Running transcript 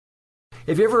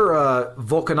Have you ever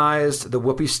vulcanized the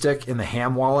whoopee stick in the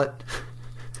ham wallet?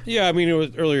 Yeah, I mean, it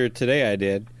was earlier today I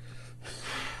did.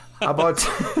 How about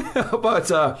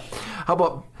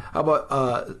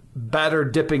batter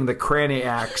dipping the cranny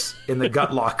axe in the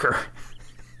gut locker?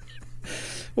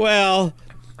 Well,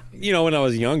 when I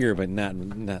was younger, but not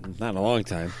in a long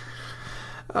time.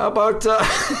 How about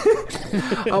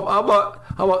how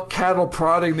about cattle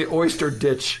prodding the oyster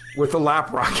ditch with a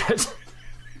lap rocket?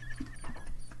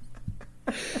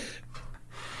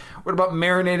 What about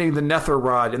marinating the nether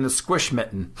rod in the squish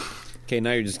mitten? Okay,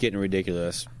 now you're just getting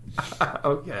ridiculous.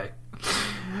 Okay.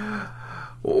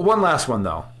 One last one,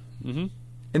 though. Mm-hmm.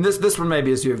 And this one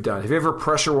maybe as you have done. Have you ever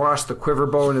pressure washed the quiver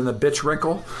bone in the bitch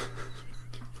wrinkle?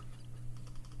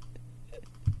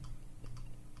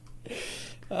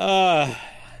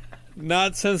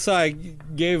 Not since I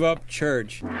gave up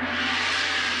church. Welcome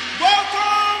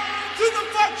to the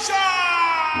Fuck Shop!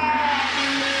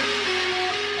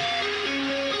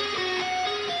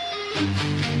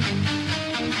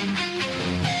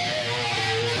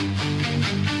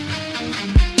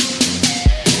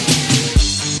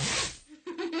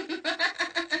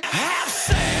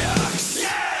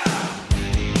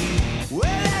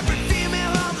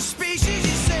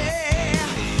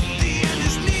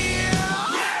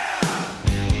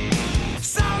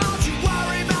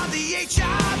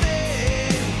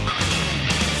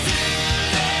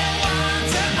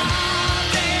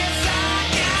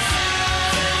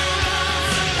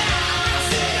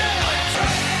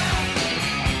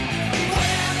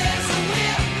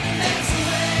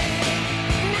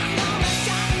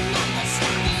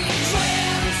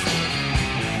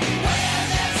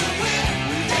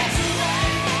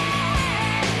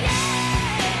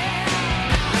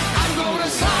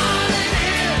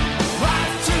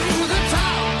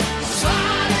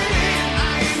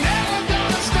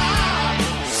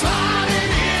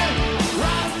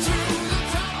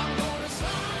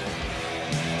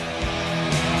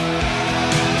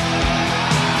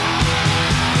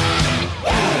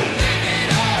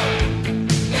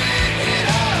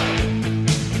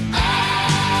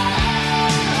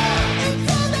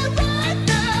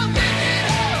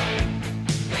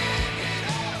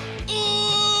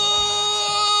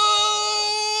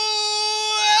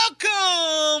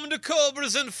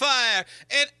 Cobras and Fire,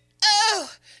 and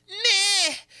oh,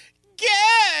 man,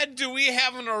 God, do we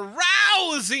have an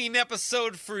arousing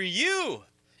episode for you.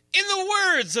 In the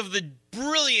words of the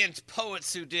brilliant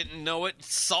poets who didn't know it,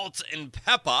 Salt and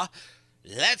Pepper,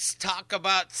 let's talk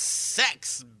about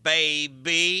sex,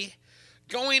 baby.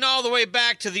 Going all the way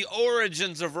back to the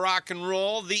origins of rock and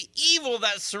roll, the evil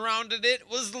that surrounded it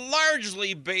was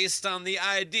largely based on the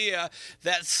idea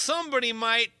that somebody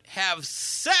might have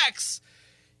sex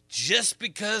just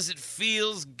because it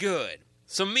feels good.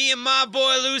 So me and my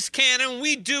boy Loose Cannon,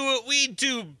 we do what we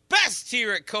do best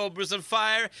here at Cobras and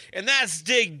Fire, and that's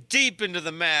dig deep into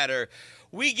the matter.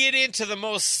 We get into the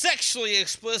most sexually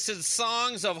explicit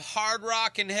songs of hard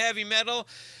rock and heavy metal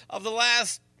of the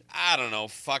last,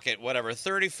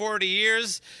 30, 40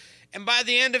 years. And by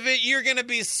the end of it, you're going to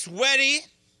be sweaty.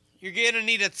 You're going to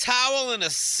need a towel and a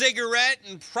cigarette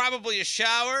and probably a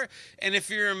shower. And if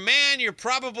you're a man, you're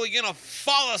probably going to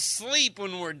fall asleep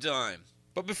when we're done.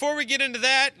 But before we get into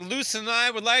that, Luce and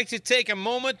I would like to take a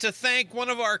moment to thank one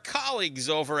of our colleagues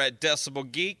over at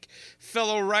Decibel Geek,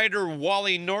 fellow writer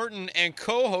Wally Norton and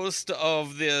co-host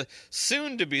of the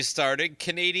soon-to-be-started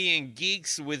Canadian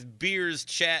Geeks with Beers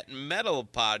Chat Metal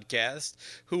podcast,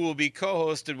 who will be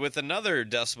co-hosted with another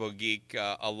Decibel Geek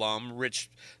alum, Rich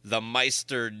the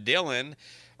Meister Dillon.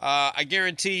 I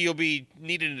guarantee you'll be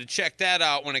needing to check that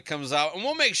out when it comes out, and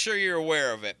we'll make sure you're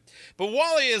aware of it. But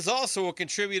Wally is also a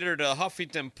contributor to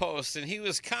Huffington Post, and he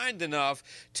was kind enough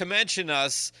to mention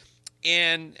us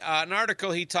in an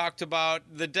article he talked about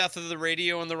the death of the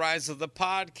radio and the rise of the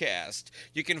podcast.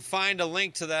 You can find a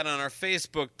link to that on our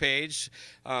Facebook page,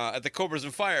 at the Cobras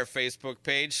and Fire Facebook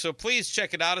page. So please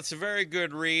check it out. It's a very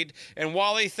good read. And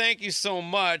Wally, thank you so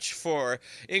much for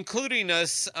including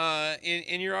us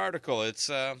in your article. It's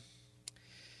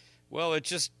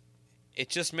it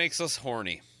just makes us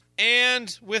horny.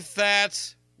 And with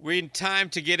that, we're in time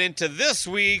to get into this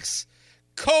week's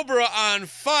Cobra on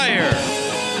Fire.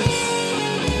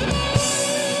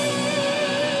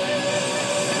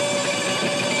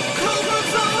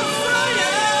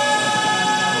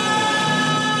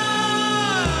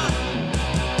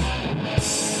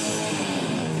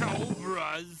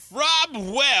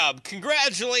 Rob Webb,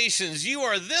 congratulations. You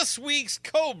are this week's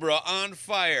Cobra on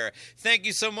Fire. Thank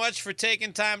you so much for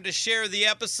taking time to share the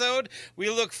episode. We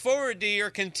look forward to your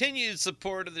continued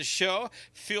support of the show.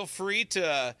 Feel free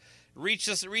to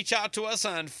reach out to us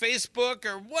on Facebook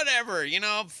or whatever,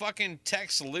 fucking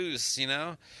text loose,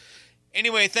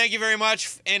 Anyway, thank you very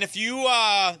much. And if you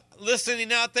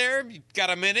listening out there, you got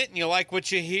a minute and you like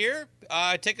what you hear,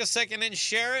 take a second and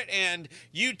share it, and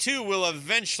you too will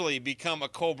eventually become a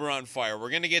Cobra on Fire. We're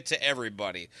going to get to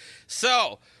everybody.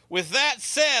 So, with that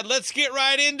said, let's get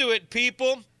right into it,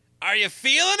 people. Are you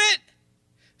feeling it?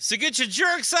 So get your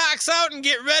jerk socks out and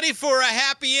get ready for a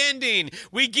happy ending.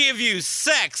 We give you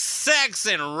sex,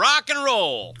 and rock and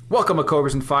roll. Welcome to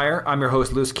Cobras and Fire. I'm your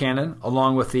host, Loose Cannon,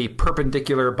 along with the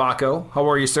perpendicular Baco. How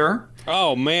are you, sir?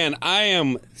 Oh, man, I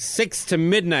am 6 to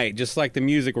midnight, just like the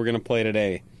music we're going to play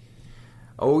today.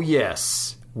 Oh,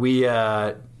 yes. We,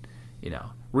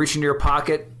 reach into your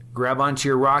pocket, grab onto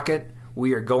your rocket.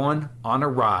 We are going on a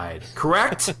ride.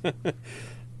 Correct? A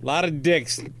lot of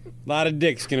dicks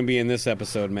going to be in this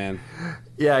episode, man.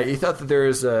 Yeah, you thought that there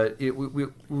is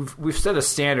we've set a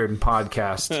standard in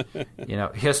podcast,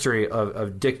 history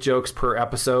of dick jokes per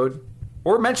episode,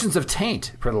 or mentions of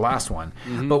taint for the last one.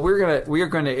 Mm-hmm. But we are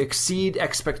gonna exceed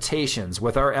expectations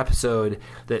with our episode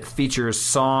that features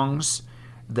songs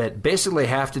that basically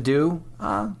have to do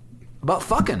about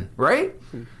fucking, right?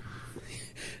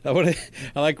 I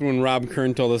like when Rob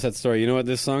Kern told us that story. You know what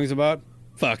this song's about?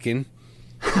 Fucking.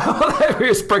 He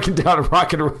was breaking down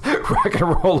rock and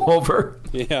roll over.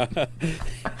 Yeah.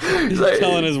 He's like,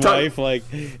 telling his wife,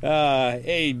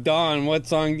 hey, Dawn, what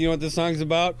song, you know what this song's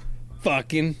about?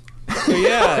 Fucking. So,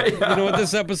 yeah, you know what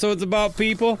this episode's about,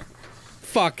 people?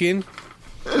 Fucking.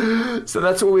 So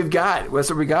that's what we've got.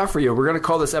 That's what we got for you. We're going to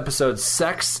call this episode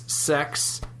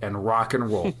Sex, and Rock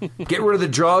and Roll. Get rid of the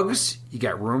drugs. You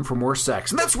got room for more sex.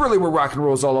 And that's really what rock and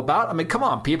roll is all about. I mean, come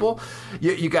on, people.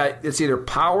 You got, it's either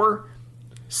power,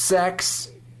 sex,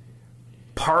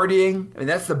 partying. I mean,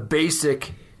 that's the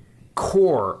basic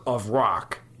core of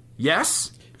rock.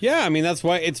 Yes? Yeah, I mean, that's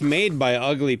why it's made by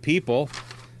ugly people.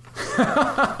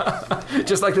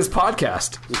 Just like this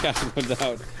podcast. Yeah, no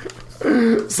doubt.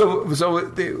 So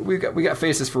we got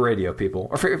faces for radio, people,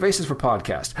 or faces for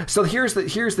podcast. So here's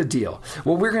the deal.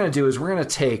 What we're going to do is we're going to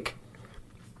take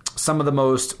some of the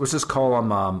most, let's just call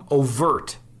them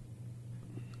overt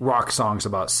rock songs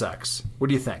about sex. What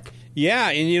do you think? Yeah,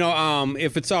 and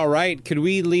if it's all right, could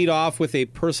we lead off with a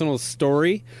personal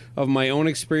story of my own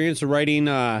experience writing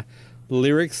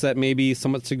lyrics that may be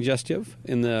somewhat suggestive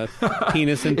in the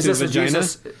penis into vagina?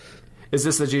 Is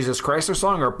this the Jesus Chrysler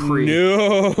song or pre?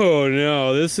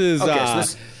 No. This is okay,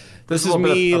 this is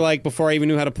me before I even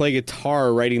knew how to play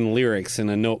guitar, writing lyrics in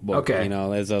a notebook. Okay,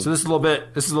 so this is a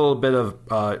little bit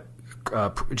of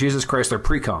Jesus Chrysler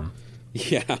pre-com.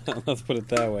 Yeah, let's put it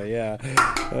that way. Yeah,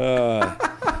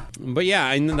 but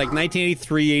yeah, in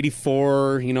 1983,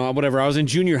 84, whatever. I was in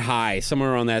junior high,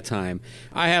 somewhere around that time.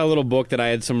 I had a little book that I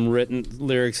had some written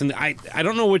lyrics, and I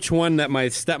don't know which one that my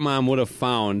stepmom would have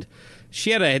found.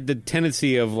 She had the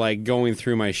tendency of going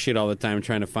through my shit all the time,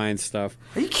 trying to find stuff.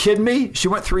 Are you kidding me? She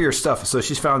went through your stuff, so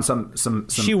she's found some.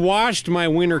 She washed my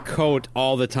winter coat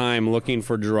all the time, looking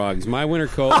for drugs. My winter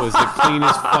coat was the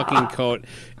cleanest fucking coat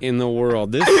in the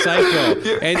world. This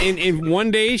psycho. And one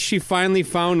day, she finally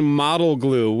found model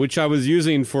glue, which I was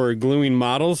using for gluing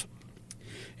models,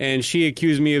 and she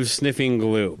accused me of sniffing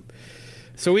glue.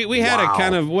 So we had a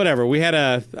kind of, whatever, we had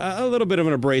a little bit of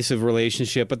an abrasive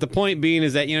relationship, but the point being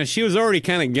is that, she was already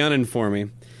kind of gunning for me,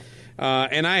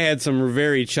 and I had some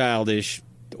very childish,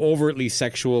 overtly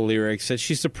sexual lyrics that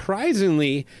she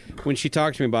surprisingly, when she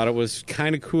talked to me about it, was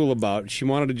kind of cool about. She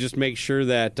wanted to just make sure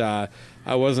that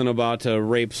I wasn't about to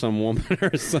rape some woman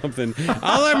or something.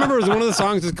 All I remember was one of the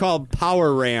songs is called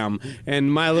Power Ram,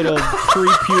 and my little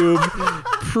pre-pube,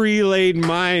 pre-laid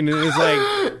mind, and it's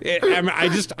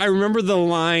I remember the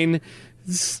line,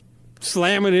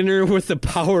 slam it in her with the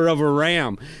power of a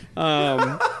ram.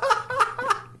 Power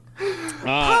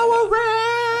Ram!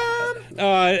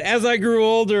 As I grew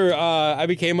older, I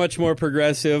became much more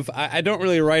progressive. I don't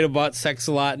really write about sex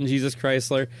a lot in Jesus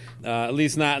Chrysler, at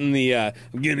least not in the I'm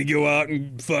gonna go out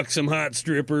and fuck some hot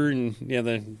stripper and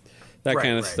that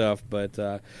kind of stuff. But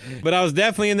I was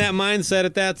definitely in that mindset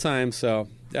at that time. So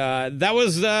that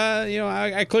was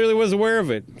I clearly was aware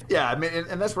of it. Yeah, I mean,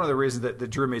 and that's one of the reasons that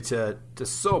drew me to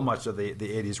so much of the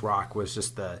 80s rock was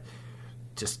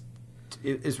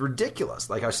it's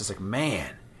ridiculous. I was just like,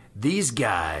 man, these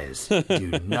guys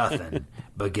do nothing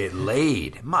but get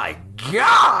laid. My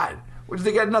God! What, do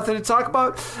they got nothing to talk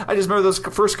about? I just remember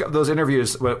those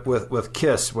interviews with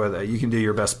Kiss, where you can do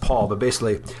your best Paul, but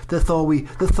basically that's all we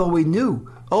knew.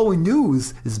 All we knew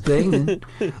is banging.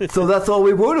 So that's all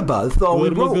we wrote about. That's all we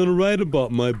wrote. What am I going to write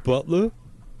about? My butler?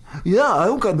 Yeah, I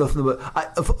don't got nothing but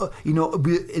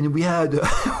we had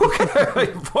what kind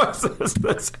of voice is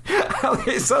this?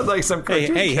 It sounds like some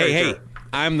cartoon Hey! character.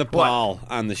 I'm the Paul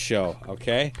on the show.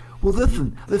 Okay. Well,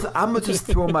 listen. I'm gonna just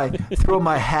throw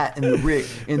my hat in the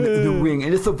ring,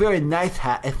 and it's a very nice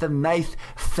hat. It's a nice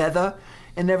feather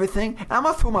and everything. And I'm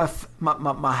gonna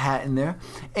throw my hat in there.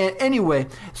 And anyway,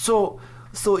 so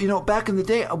back in the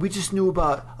day, we just knew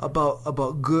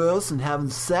about girls and having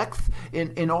sex,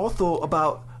 and also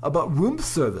about room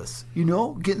service.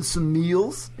 Getting some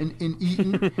meals and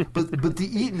eating. but the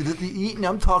eating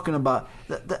I'm talking about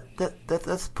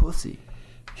that's pussy.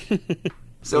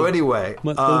 So anyway,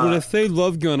 When I say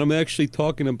love gun, I'm actually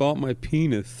talking about my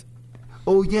penis.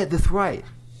 Oh yeah, that's right.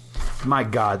 My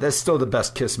God, that's still the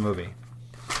best Kiss movie.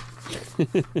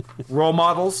 Role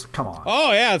models, come on.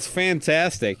 Oh yeah, it's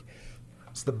fantastic.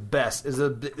 It's the best. It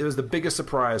was the biggest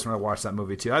surprise when I watched that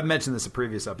movie too. I've mentioned this in a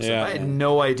previous episode. Yeah. I had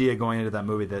no idea going into that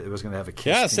movie that it was going to have a Kiss.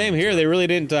 Yeah, theme same to here. it. They really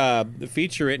didn't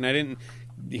feature it, and I didn't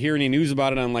hear any news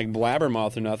about it on like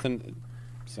Blabbermouth or nothing.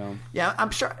 So Yeah,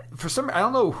 I'm sure. For some, I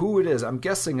don't know who it is. I'm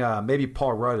guessing maybe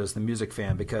Paul Rudd is the music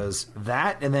fan, because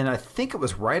that, and then I think it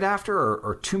was right after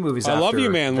or 2 movies I after. Love You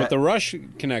Man with that- the Rush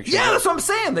connection. Yeah, that's what I'm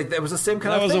saying. Like, that was the same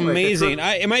kind That of was thing. Like, they amazing. took-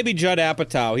 It might be Judd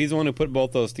Apatow. He's the one who put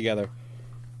both those together.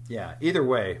 Yeah, either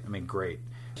way, I mean, great.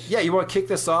 Yeah, you want to kick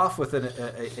this off with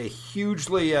a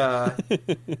hugely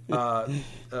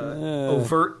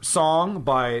overt song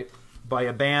by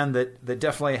a band that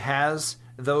definitely has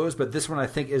those, but this one I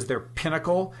think is their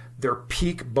pinnacle, their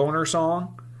peak boner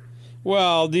song.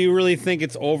 Well, do you really think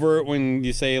it's over when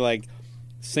you say, like,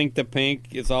 sink the pink,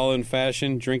 it's all in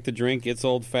fashion, drink the drink, it's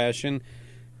old fashioned?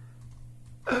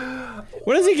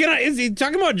 What is he gonna? Is he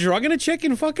talking about drugging a chick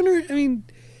and fucking her? I mean,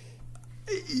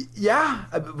 Yeah,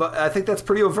 but I think that's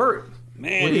pretty overt.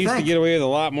 man, What do you you used to think? get away with a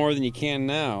lot more than you can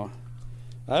now.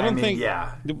 I don't mean, think.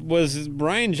 yeah. Was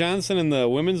Brian Johnson in the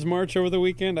women's march over the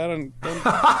weekend? I don't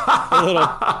a little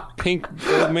pink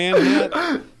old man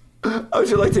hat. How would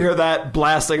you like to hear that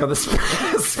blasting on the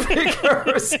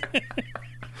speakers?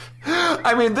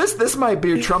 I mean, this might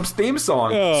be Trump's theme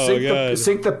song. Oh, God.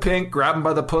 Sink the pink, grab him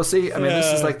by the pussy. I mean, this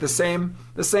is Yeah. like the same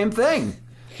thing.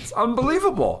 It's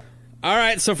unbelievable. All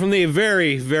right, so from the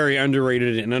very, very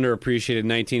underrated and underappreciated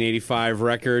 1985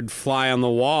 record, Fly on the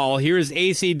Wall, here's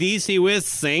AC/DC with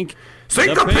Sink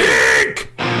Sink the pink!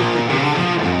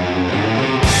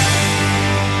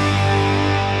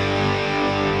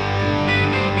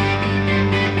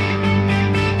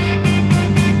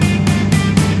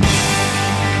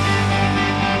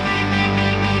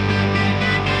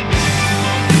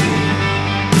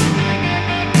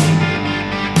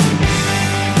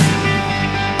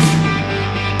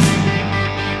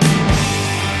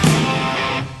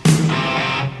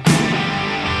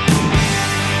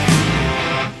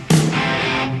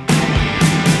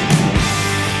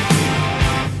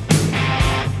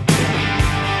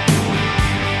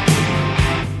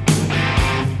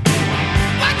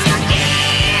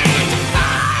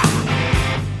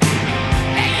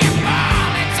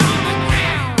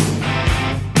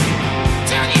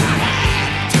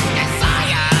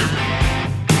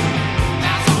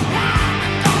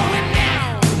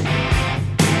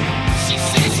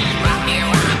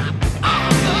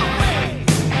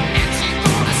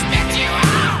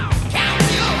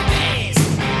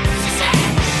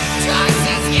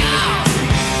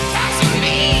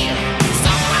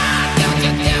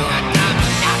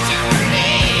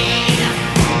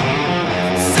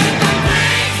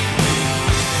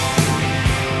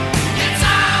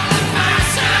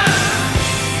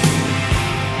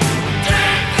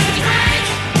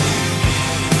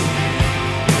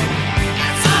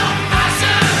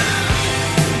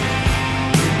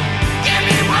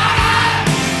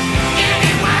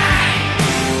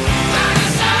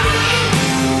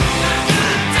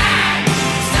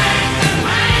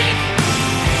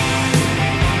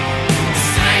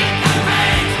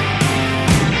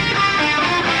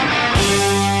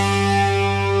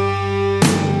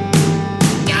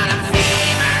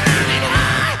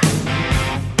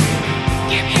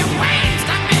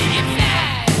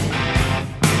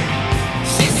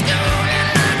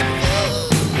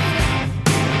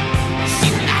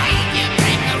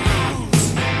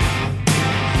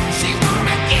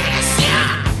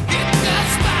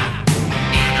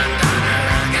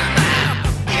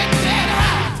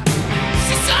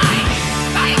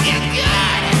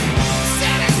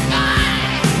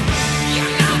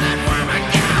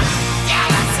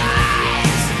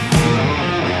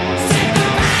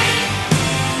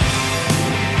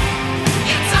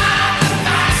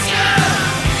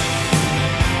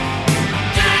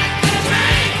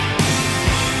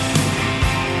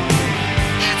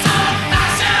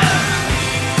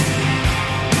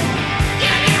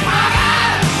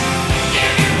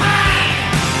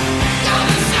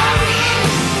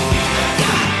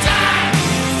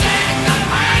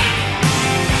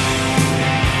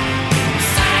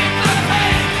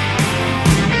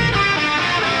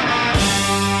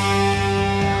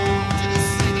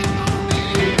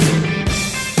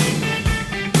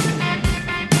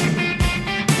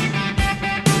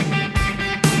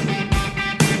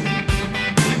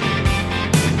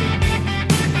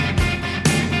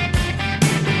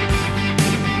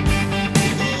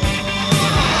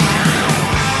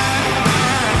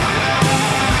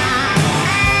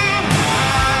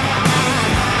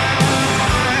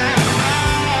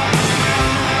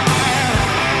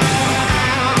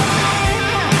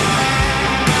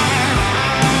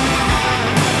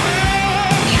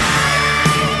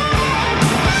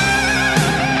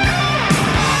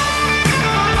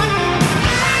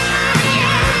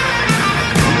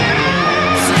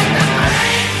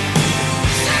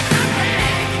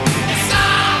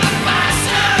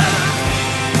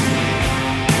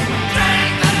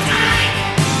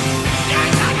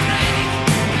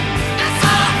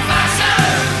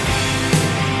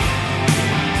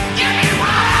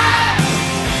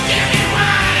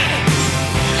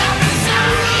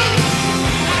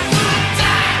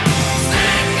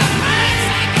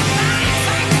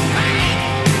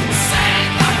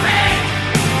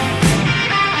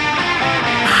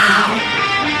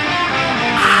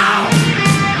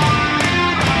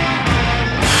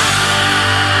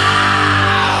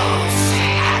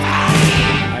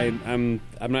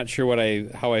 I'm not sure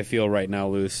how I feel right now,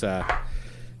 Luce. Are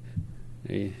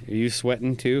you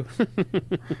sweating too?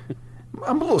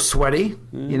 I'm a little sweaty,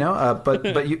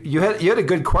 but you had a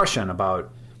good question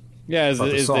about. Yeah, is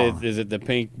the song. Is it the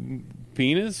pink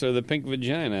penis or the pink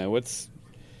vagina?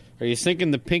 Are you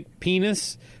sinking the pink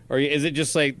penis, or is it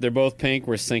just like they're both pink?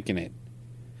 We're sinking it.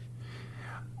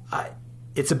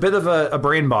 It's a bit of a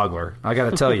brain boggler, I got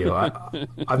to tell you.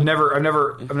 I've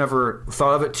never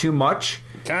thought of it too much.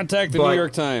 Contact the New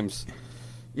York Times.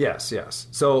 Yes.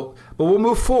 So, but we'll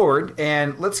move forward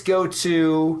and let's go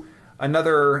to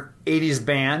another 80s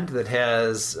band that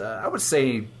has, I would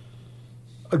say,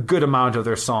 a good amount of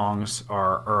their songs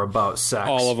are about sex.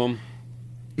 All of them.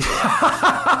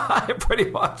 Pretty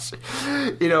much.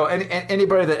 And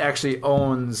anybody that actually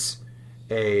owns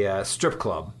a strip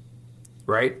club,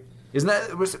 right? Isn't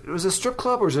that was it a strip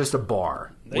club or is it just a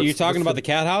bar? Are you talking about the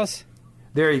Cat House?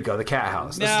 There you go, the Cat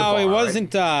House. That's No, the bar, it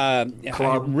wasn't. Right?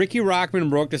 Club. Ricky Rockman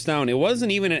broke this down. It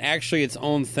wasn't even actually its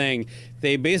own thing.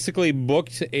 They basically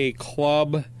booked a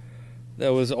club that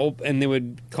was open, and they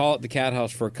would call it the Cat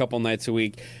House for a couple nights a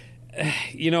week.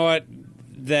 You know what?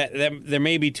 That there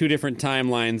may be two different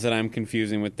timelines that I'm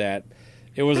confusing with that.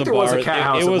 It was a bar. Was a Cat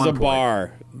House it was a point.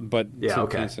 bar, but Yeah, to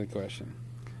okay. answer the question.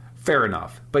 Fair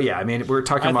enough. But yeah, I mean, we're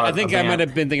talking about. I think a band. I might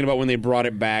have been thinking about when they brought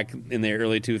it back in the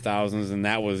early 2000s, and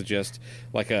that was just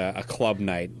like a club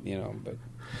night, But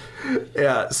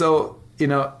Yeah. So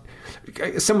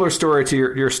a similar story to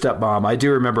your stepmom. I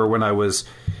do remember when I was.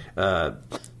 I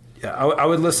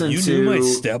would listen to. You knew my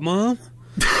stepmom?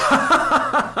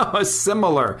 A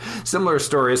similar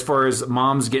story as far as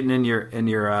moms getting in your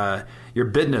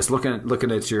business,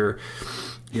 looking at your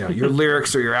your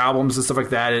lyrics or your albums and stuff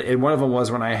like that. And one of them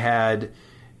was when I had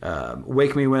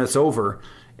 "Wake Me When It's Over,"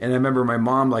 and I remember my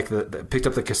mom picked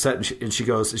up the cassette and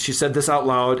she said this out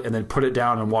loud and then put it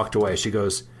down and walked away. She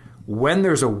goes, "When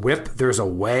there's a whip, there's a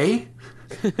way."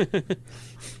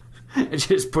 And she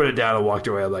just put it down and walked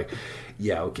away. I'm like,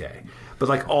 yeah, okay. But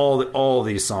like all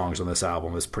these songs on this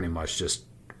album is pretty much just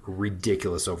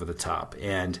ridiculous, over the top.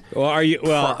 And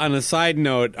on a side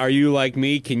note, are you like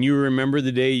me? Can you remember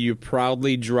the day you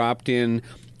proudly dropped in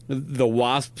the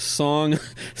Wasp song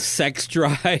 "Sex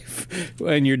Drive"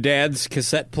 in your dad's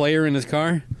cassette player in his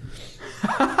car?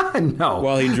 No.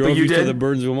 While he drove you to the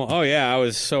Burnsville Mall. Oh yeah, I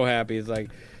was so happy. It's like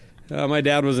my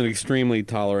dad was an extremely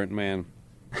tolerant man.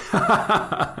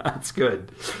 That's good.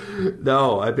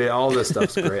 No, I mean all this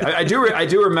stuff's great. I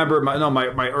do remember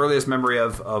my earliest memory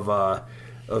of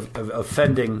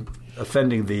offending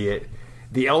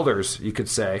the elders, you could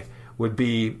say, would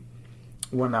be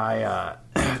when I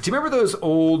do you remember those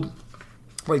old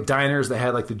like diners that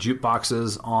had like the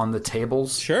jukeboxes on the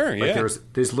tables? Sure, like, there was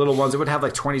these little ones that would have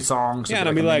like 20 songs. Yeah, and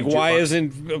I'd be like, why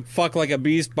isn't "Fuck Like a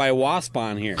Beast" by Wasp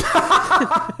on here?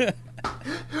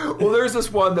 Well, there's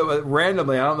this one that was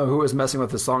randomly, I don't know who was messing with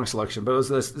the song selection, but it was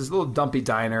this little dumpy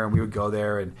diner, and we would go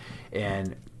there,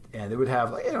 and they would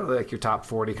have like your top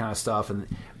 40 kind of stuff,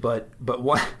 but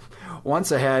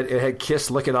once it had Kiss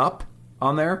 "Lick It Up"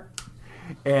 on there,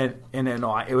 and then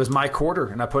it was my quarter,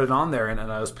 and I put it on there, and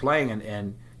I was playing,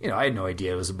 and I had no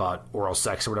idea it was about oral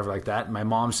sex or whatever like that, and my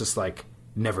mom's just like,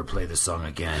 "Never play this song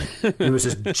again." It was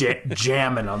just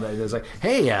jamming on that. It was like,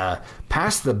 "Hey,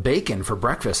 pass the bacon for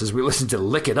breakfast," as we listened to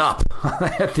 "Lick It Up"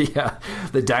 at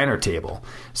the diner table.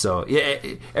 So yeah,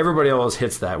 everybody always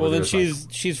hits that. Well, then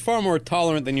she's far more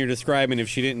tolerant than you're describing. If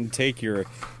she didn't take your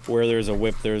 "Where There's a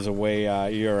Whip, There's a Way,"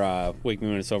 your "Wake Me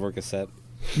When It's Over" cassette.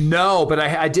 No, but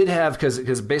I did have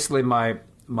because basically my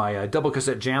double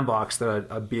cassette jam box that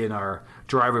I'd be in our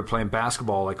driveway playing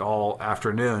basketball like all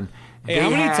afternoon. Hey,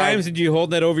 how many times did you hold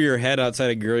that over your head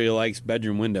outside a girl you like's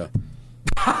bedroom window?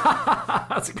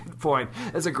 That's a good point.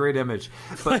 That's a great image.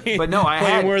 But no, I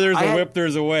had "Where There's a Whip,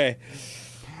 There's a Way."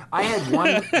 I had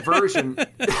one version. That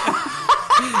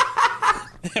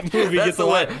movie gets a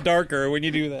lot darker when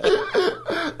you do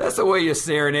that. That's the way you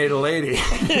serenade a lady.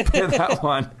 Play that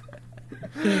one.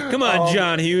 Come on,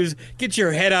 John Hughes, get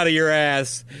your head out of your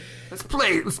ass. Let's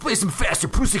play some Faster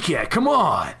Pussycat. Come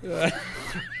on.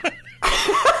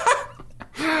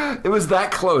 It was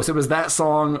that close. It was that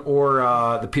song or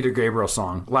the Peter Gabriel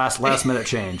song, Last Minute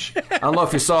Change. I don't know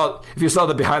if you saw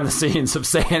the behind the scenes of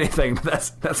Say Anything,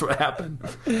 but that's what happened.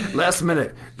 Last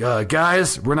minute,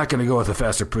 guys, we're not going to go with the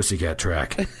Faster Pussycat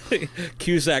track.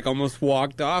 Cusack almost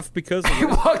walked off because of He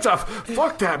walked off.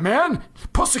 Fuck that, man.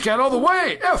 Pussycat all the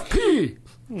way. FP.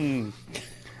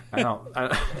 I'm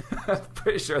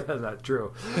pretty sure that's not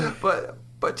true,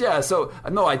 But yeah, so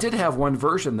no, I did have one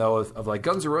version though of like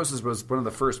Guns N' Roses was one of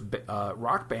the first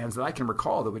rock bands that I can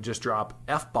recall that would just drop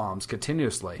F-bombs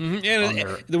continuously.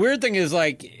 And the weird thing is,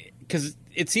 like, because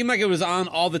it seemed like it was on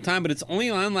all the time, but it's only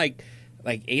on like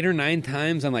 8 or 9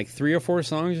 times on like 3 or 4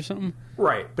 songs or something.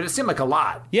 Right, but it seemed like a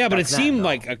lot. Yeah, but back it seemed then,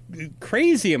 like a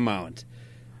crazy amount.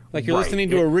 Like you're Right. listening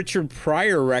to a Richard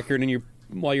Pryor record and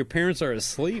while your parents are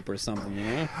asleep or something, you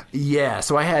know? Yeah,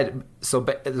 so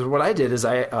what I did is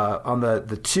I on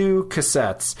the 2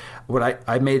 cassettes,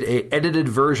 I made a edited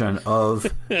version of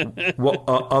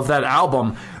that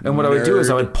album, and what I would do is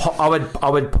I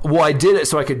did it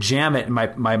so I could jam it, and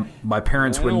my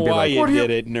parents I don't wouldn't know be why like, you "What are did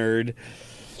you?" it, nerd.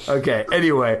 Okay,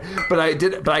 anyway, but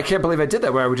I can't believe I did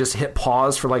that, where I would just hit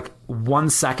pause for like 1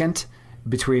 second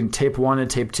between tape 1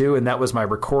 and tape 2, and that was my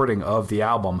recording of the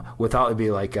album without it be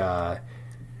like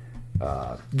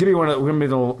give me one of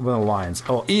the lines.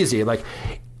 Oh, easy, like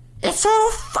it's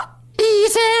so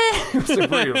easy. It was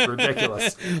pretty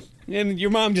ridiculous. And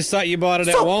your mom just thought you bought it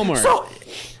at Walmart.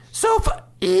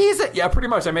 Easy. Yeah, pretty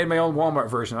much. I made my own Walmart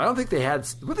version. I don't think they had.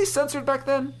 Were they censored back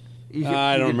then?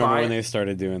 I don't remember when they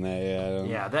started doing that.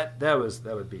 Yeah, that was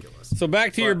ridiculous. So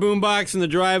back to your boombox in the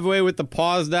driveway with the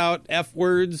paused out F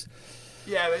words.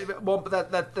 Yeah, well,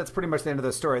 that's pretty much the end of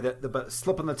the story. But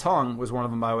 "Slip on the Tongue" was one of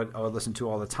them I would listen to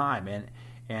all the time.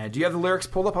 And do you have the lyrics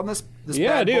pulled up on this?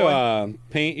 Yeah, I bad do. boy?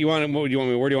 Paint. What do you want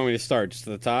me? Where do you want me to start? Just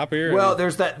at the top here? Well,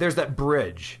 there's that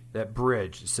bridge. That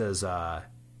bridge says.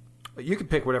 You can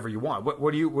pick whatever you want.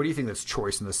 What do you think that's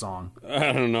choice in the song?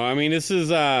 I don't know. I mean, this is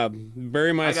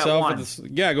 "Bury Myself." one.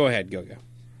 Yeah, go ahead. Go.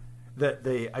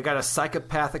 I got a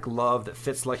psychopathic love that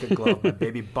fits like a glove. My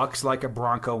baby bucks like a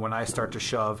bronco when I start to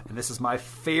shove. And this is my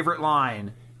favorite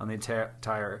line on the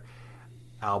entire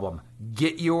album.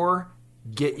 Get your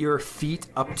feet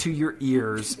up to your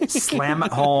ears, slam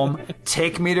it home,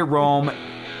 take me to Rome,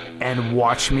 and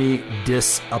watch me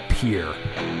disappear.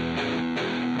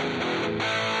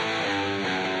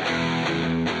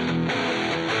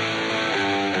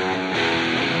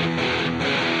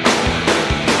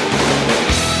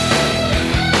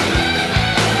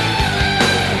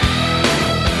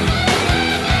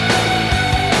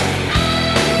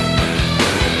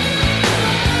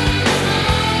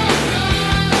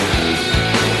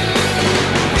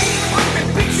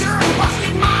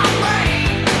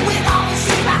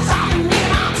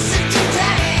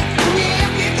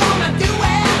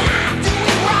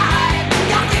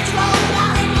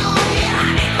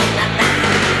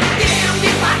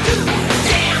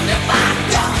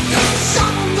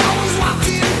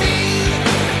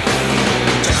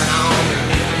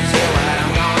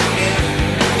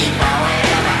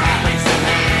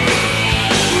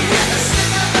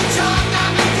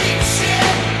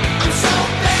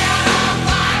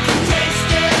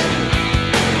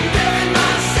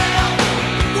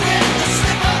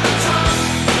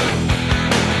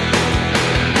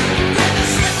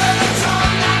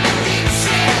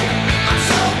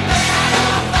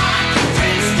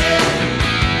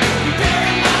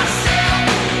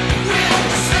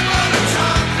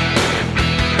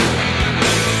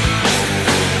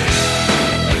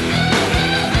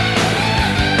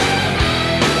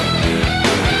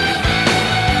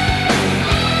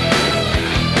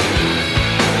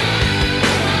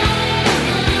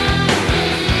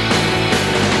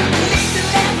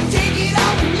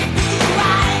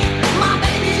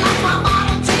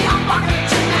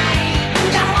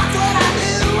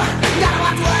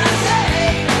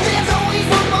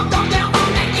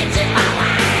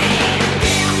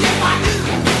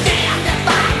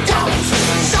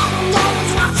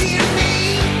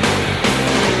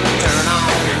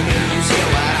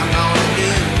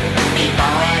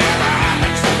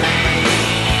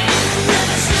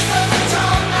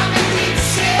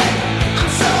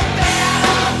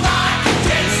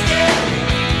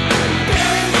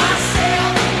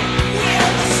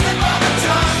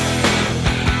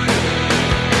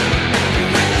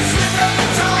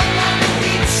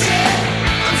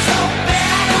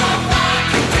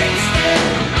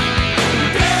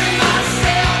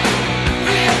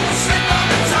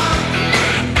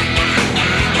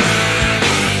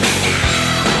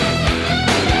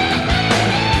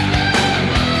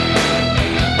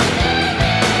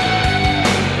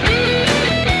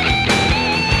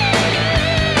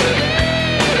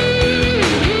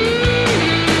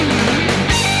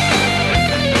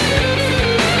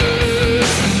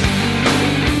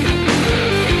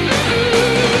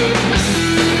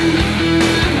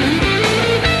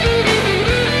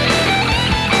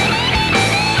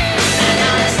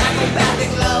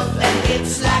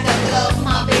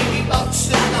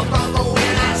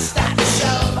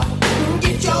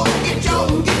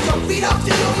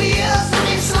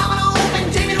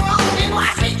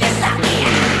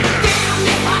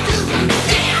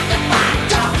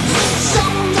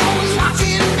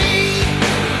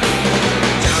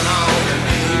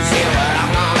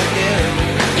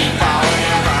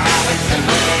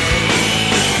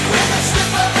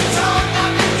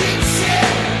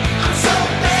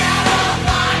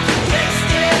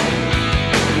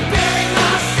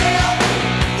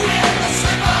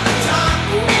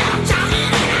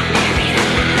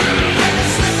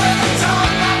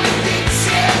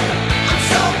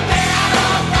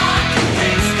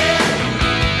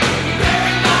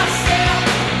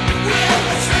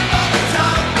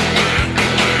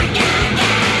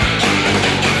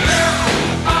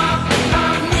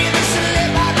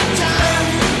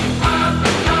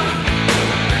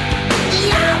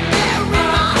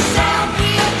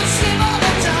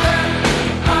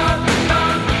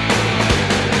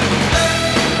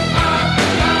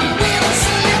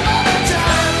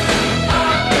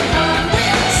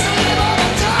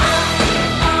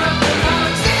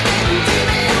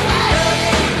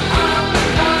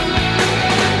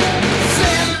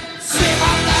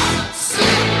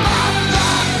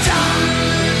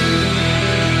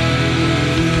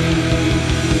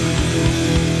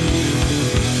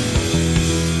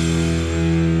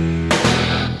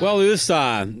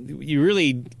 just you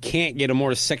really can't get a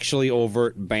more sexually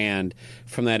overt band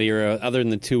from that era other than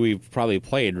the two we've probably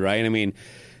played, right? I mean,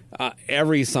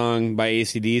 every song by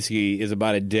AC/DC is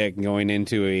about a dick going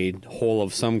into a hole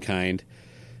of some kind,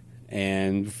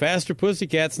 and Faster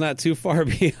Pussycat's not too far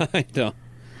behind them.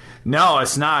 No,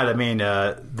 it's not. I mean,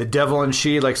 the devil and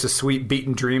she likes to sweet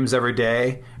beaten dreams every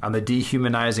day on the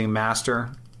dehumanizing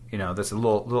master. You know, that's a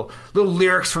little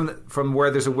lyrics from where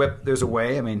there's a whip, there's a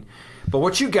way. I mean, but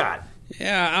what you got?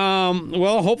 Yeah,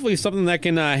 well, hopefully something that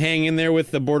can hang in there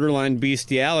with the borderline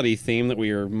bestiality theme that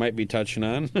we might be touching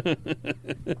on.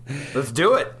 Let's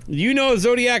do it. You know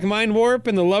Zodiac Mind Warp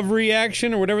and the Love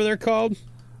Reaction or whatever they're called?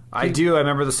 I do. I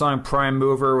remember the song Prime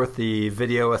Mover with the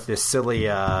video with this silly,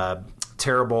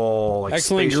 terrible, like,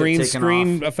 excellent green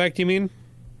screen effect, you mean?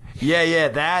 Yeah,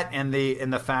 that and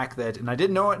the fact that, and I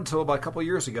didn't know it until about a couple of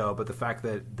years ago, but the fact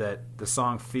that the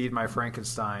song "Feed My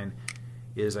Frankenstein"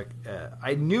 is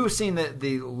I knew seeing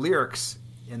the lyrics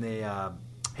in the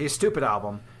Hey Stupid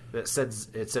album that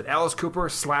said Alice Cooper /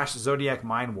 Zodiac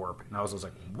Mind Warp, and I was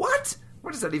like, what?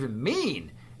 What does that even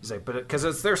mean? He's like, but because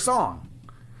it's their song,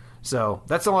 so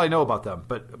that's all I know about them.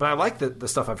 But I like the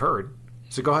stuff I've heard.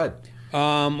 So go ahead.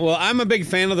 Well, I'm a big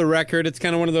fan of the record. It's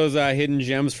kind of one of those hidden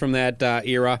gems from that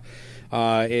era.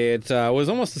 It was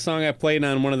almost a song I played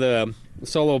on one of the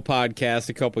solo podcasts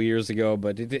a couple years ago,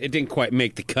 but it didn't quite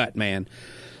make the cut, man.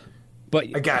 But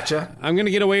I gotcha. I'm going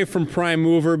to get away from Prime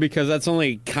Mover because that's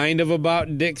only kind of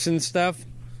about dicks and stuff.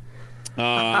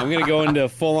 I'm going to go into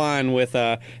full-on with...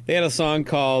 they had a song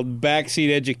called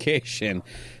Backseat Education,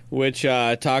 which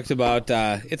talked about...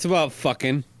 it's about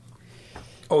fucking...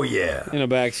 Oh, yeah. In a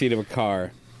backseat of a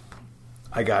car.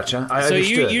 I gotcha. So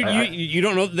you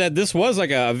don't know that this was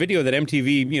like a video that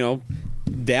MTV,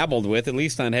 dabbled with, at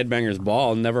least on Headbangers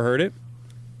Ball. Never heard it?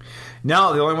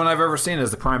 No, the only one I've ever seen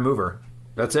is the Prime Mover.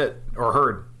 That's it. Or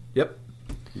heard. Yep.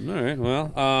 All right.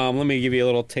 Well, let me give you a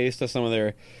little taste of some of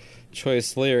their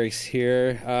choice lyrics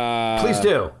here. Please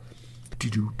do.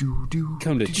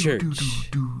 Come to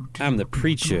church. I'm the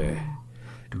preacher.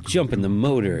 Jump in the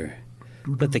motor.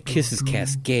 Let the kisses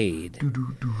cascade.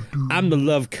 I'm the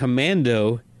love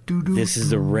commando. This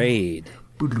is a raid.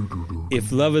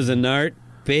 If love is an art,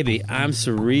 baby, I'm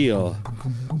surreal.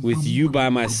 With you by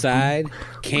my side,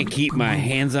 can't keep my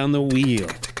hands on the wheel.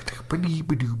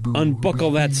 Unbuckle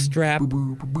that strap,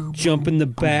 jump in the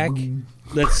back.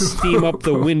 Let's steam up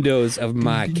the windows of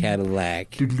my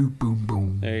Cadillac.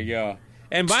 There you go.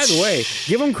 And by the way,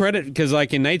 give them credit because,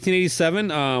 like in 1987,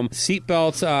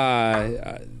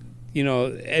 seatbelts.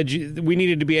 We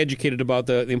needed to be educated about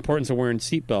the importance of wearing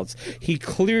seatbelts. He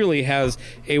clearly has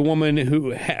a woman who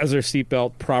has her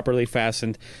seatbelt properly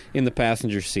fastened in the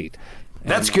passenger seat.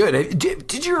 That's good.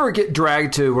 Did you ever get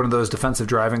dragged to one of those defensive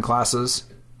driving classes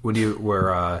when you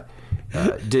were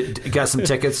got some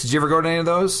tickets? Did you ever go to any of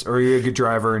those, or were you a good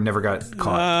driver and never got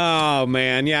caught? Oh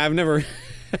man, yeah, I've never.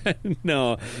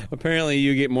 No, apparently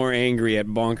you get more angry at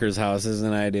bonkers houses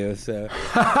than I do. So,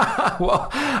 well,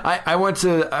 I went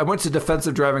to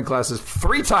defensive driving classes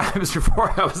 3 times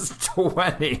before I was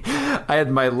 20. I had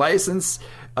my license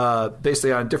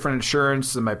basically on different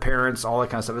insurance and my parents, all that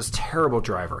kind of stuff. I was a terrible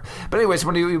driver. But anyways,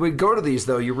 when you would go to these,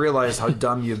 though, you realize how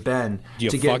dumb you've been. You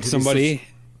to fuck get somebody?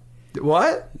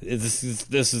 What? This is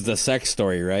the sex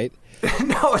story, right?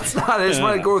 No, it's not. I just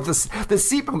want to go with the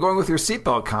seat. I'm going with your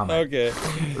seatbelt comment. Okay.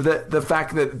 The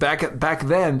fact that back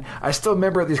then, I still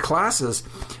remember at these classes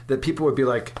that people would be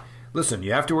like, "Listen,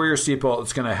 you have to wear your seatbelt.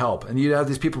 It's going to help." And you'd have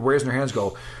these people raising their hands,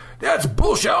 go, "That's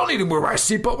bullshit. I don't need to wear my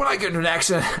seatbelt. When I get into an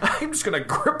accident, I'm just going to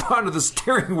grip onto the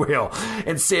steering wheel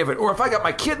and save it. Or if I got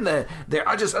my kid in there,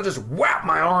 I just whap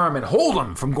my arm and hold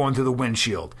him from going through the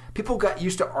windshield." People got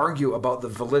used to argue about the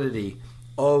validity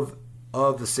of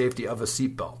the safety of a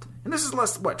seatbelt. And this is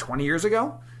 20 years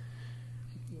ago?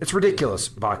 It's ridiculous,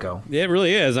 Baco. It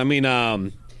really is. I mean,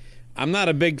 I'm not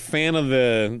a big fan of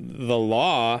the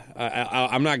law.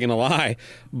 I'm not going to lie,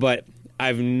 but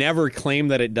I've never claimed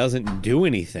that it doesn't do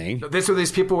anything. That's what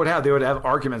these people would have. They would have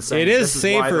arguments saying it is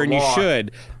safer and you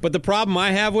should. But the problem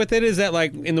I have with it is that,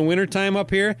 like, in the wintertime up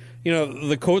here,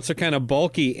 the coats are kind of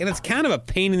bulky, and it's kind of a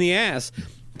pain in the ass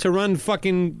to run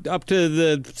fucking up to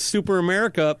the Super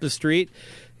America up the street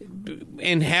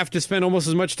and have to spend almost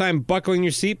as much time buckling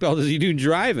your seatbelt as you do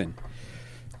driving.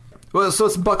 Well, so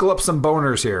let's buckle up some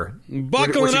boners here.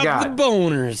 Buckling up got? The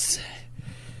boners.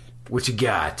 What you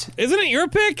got? Isn't it your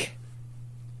pick?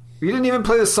 You didn't even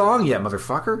play the song yet,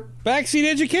 motherfucker. Backseat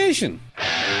Education. You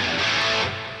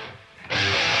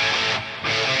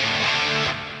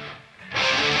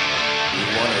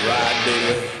want to ride,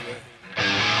 baby?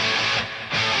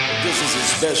 This is a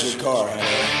special car,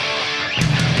 honey.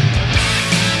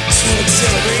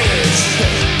 accelerators,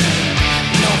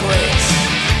 no brakes.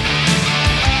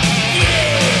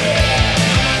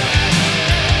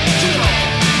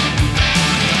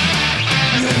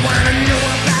 You wanna know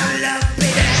about love,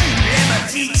 baby? Let me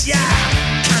teach ya.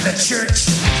 I'm the church,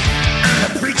 I'm the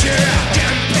preacher.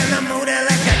 Jump in the motor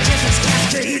like a Jesus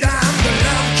cascade. I'm the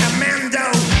love commando.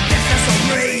 Yes, that's so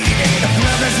great. If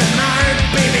love is an art,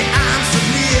 baby, I'm so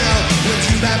real. With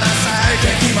you by my side,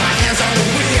 can't keep my hands on the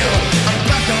wheel. I'm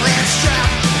buckle and strap,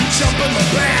 jump in the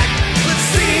back. Let's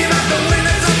see out the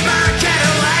windows of my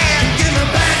Cadillac. Give me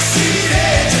backseat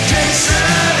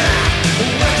education.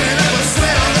 Working up a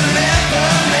sweat on the left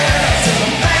of me.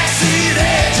 Backseat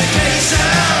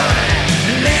education.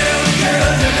 Little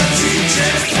girls in the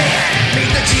teacher's pet. Meet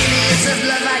the genius of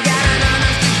love. I got an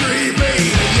honest degree,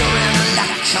 baby. You're in a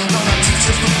latch. I'm gonna teach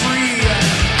you for free.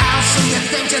 I'll show you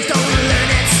things you don't learn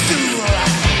at school.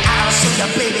 I'll show you,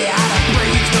 baby, how to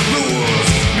break the rules.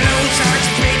 No charge,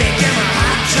 baby. Give me a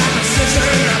hot chocolate scissor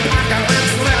and a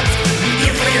apocalypse lips.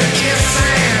 Give me your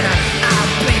kissing. Ah,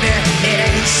 baby, it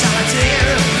ain't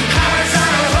solitaire.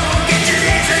 Horizontal hold, get your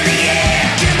legs in the air.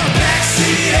 Give me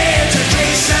backseat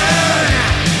education.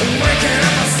 Waking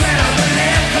up a sweat on the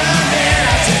left of me.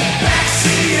 I said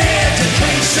backseat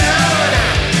education.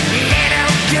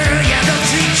 Little girl, you're the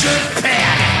teacher's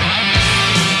pet.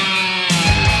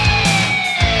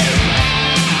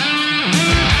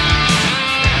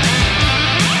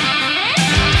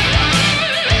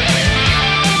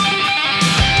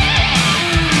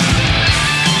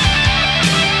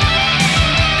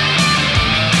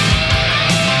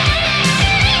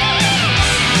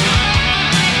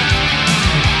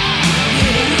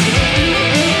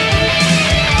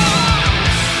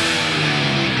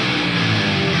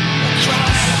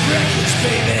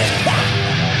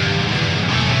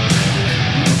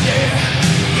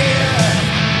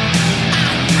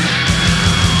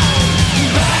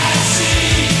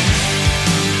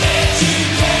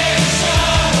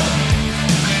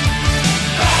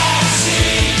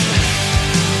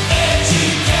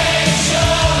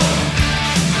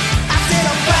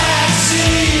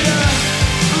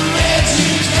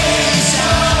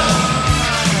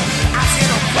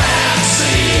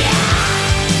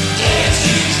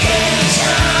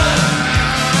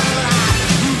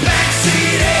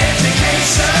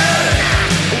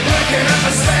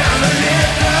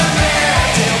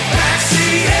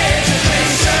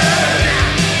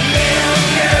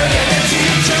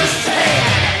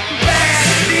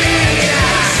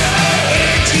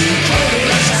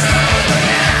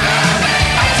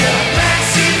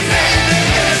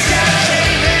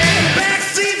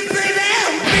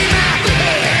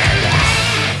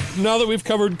 Now that we've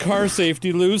covered car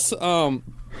safety, Luce, what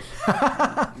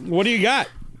do you got?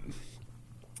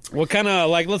 What kind of,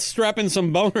 like, let's strap in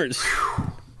some boners.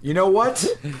 You know what?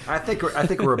 I think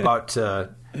we're about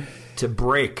to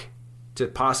break, to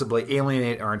possibly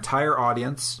alienate our entire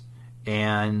audience,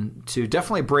 and to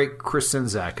definitely break Chris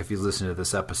Czynszak if you listen to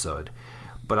this episode.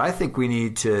 But I think we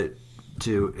need to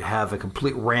have a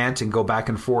complete rant and go back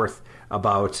and forth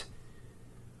about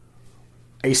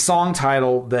a song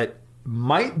title that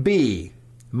might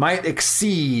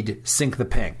exceed Sink the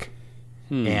Pink,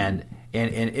 and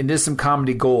is some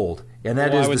comedy gold, and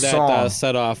that is the song. Why would that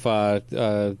set off our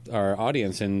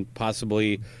audience and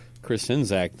possibly Chris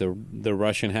Czynszak, the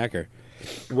Russian hacker?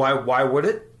 Why would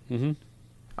it? Mm-hmm.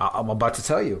 I'm about to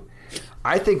tell you.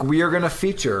 I think we are going to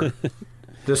feature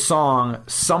the song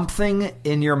 "Something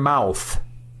in Your Mouth"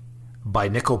 by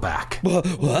Nickelback. What?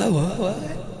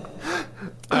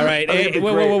 All right. Hey,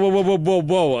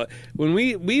 whoa. When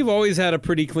we've always had a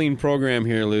pretty clean program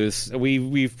here, Luce.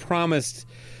 We've promised,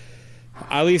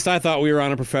 at least I thought we were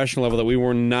on a professional level, that we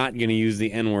were not going to use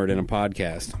the N-word in a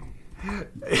podcast.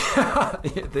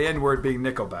 The N-word being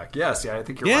Nickelback. Yes, yeah, I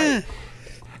think you're right.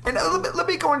 And let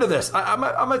me go into this. I'm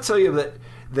going to tell you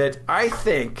that I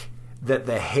think that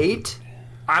the hate,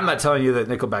 I'm not telling you that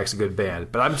Nickelback's a good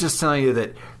band, but I'm just telling you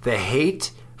that the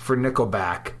hate for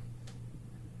Nickelback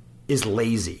is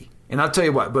lazy. And I'll tell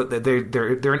you what, but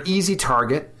they're an easy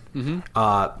target.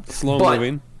 Mm-hmm. Slow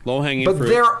moving, low hanging fruit. But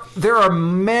there are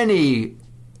many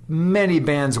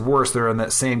bands worse that are in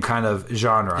that same kind of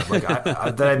genre. Like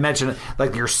that I mentioned,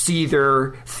 like your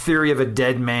Seether, Theory of a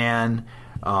Dead Man,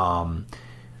 the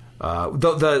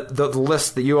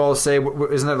list that you all say,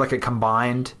 isn't that like a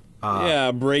combined?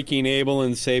 Breaking Abel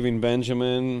and Saving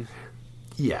Benjamin.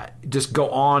 Yeah, just go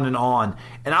on and on.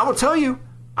 And I will tell you,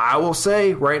 I will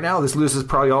say right now, this loses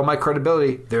probably all my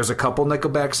credibility. There's a couple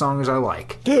Nickelback songs I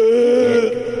like.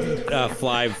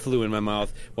 Fly flew in my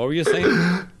mouth. What were you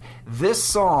saying?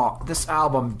 This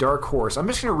album, Dark Horse, I'm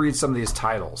just going to read some of these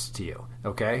titles to you,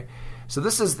 okay? So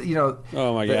this is,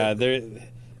 Oh my God, they're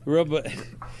real. Go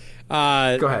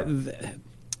ahead.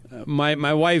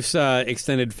 My wife's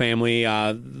extended family,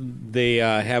 they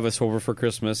have us over for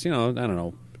Christmas. I don't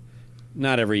know,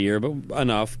 not every year, but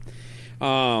enough.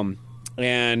 And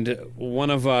one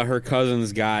of her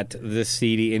cousins got this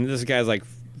CD, and this guy's like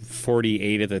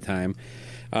 48 at the time.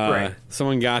 Right.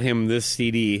 Someone got him this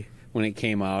CD when it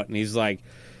came out, and he's like,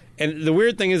 and the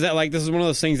weird thing is that, like, this is one of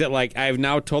those things that, like, I've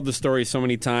now told the story so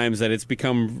many times that it's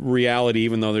become reality,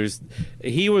 even though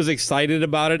he was excited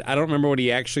about it. I don't remember what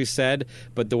he actually said,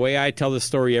 but the way I tell the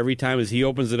story every time is he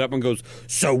opens it up and goes,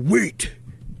 "Sweet,"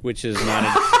 which is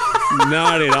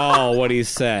not at all what he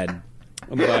said.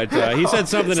 But he said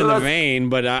something in the vein,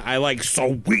 but I like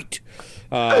 "sweet."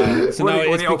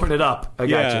 When he opened it up, I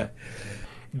gotcha.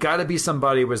 Gotta Be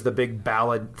Somebody was the big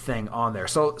ballad thing on there.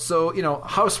 So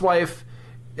housewife,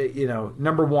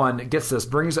 number one gets this,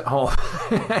 brings it home,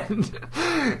 and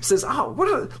says,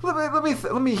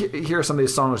 let me hear some of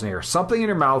these songs in here. Something in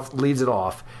Your Mouth leads it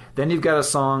off. Then you've got a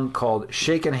song called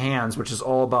Shakin' Hands, which is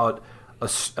all about a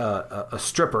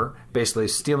stripper basically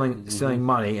stealing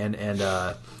money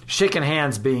and shaking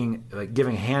hands being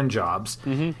giving hand jobs.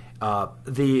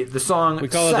 The song we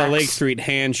call it the Lake Street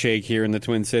handshake here in the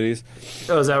Twin Cities.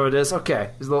 Oh, is that what it is?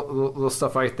 Okay, there's a little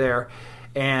stuff right there,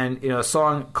 and a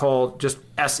song called just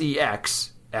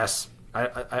SEX.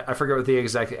 I forget what the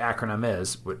exact acronym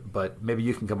is, but maybe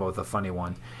you can come up with a funny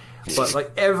one. But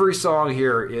like every song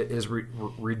here is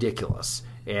ridiculous,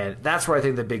 and that's what I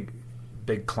think the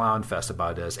big clown fest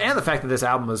about it is, and the fact that this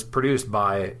album was produced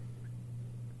by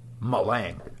Mutt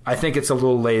Lange. I think it's a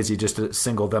little lazy just to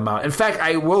single them out. In fact,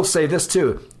 I will say this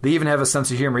too. They even have a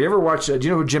sense of humor. You ever watch, do you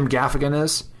know who Jim Gaffigan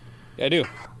is? Yeah, I do.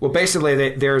 Well,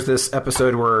 basically, there's this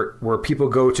episode where people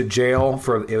go to jail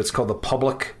for, it's called the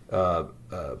public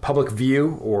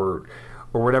view or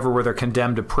whatever, where they're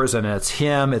condemned to prison. And it's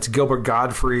him, it's Gilbert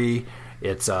Godfrey,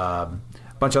 it's a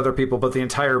bunch of other people, but the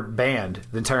entire band,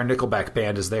 the entire Nickelback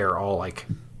band is there, all like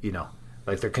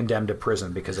they're condemned to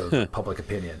prison because of public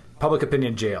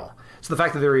opinion jail. So the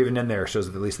fact that they're even in there shows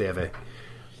that at least they have a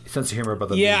sense of humor about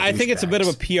them. Yeah, I think it's a bit of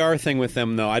a PR thing with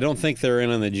them, though. I don't think they're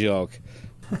in on the joke.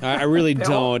 I really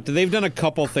don't. They've done a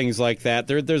couple things like that.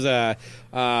 There's a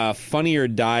Funny or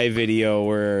Die video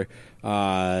where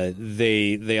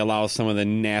they allow some of the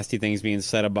nasty things being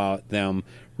said about them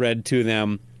read to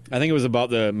them. I think it was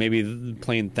about maybe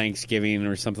playing Thanksgiving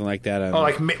or something like that.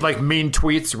 Like mean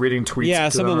tweets, reading tweets. Yeah,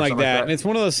 to something them like that. And it's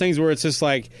one of those things where it's just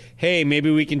like, hey, maybe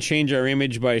we can change our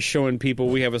image by showing people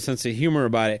we have a sense of humor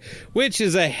about it, which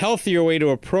is a healthier way to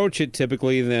approach it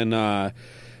typically than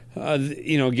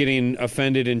getting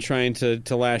offended and trying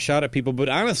to lash out at people. But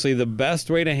honestly, the best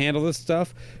way to handle this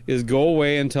stuff is go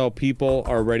away until people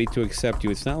are ready to accept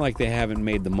you. It's not like they haven't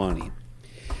made the money.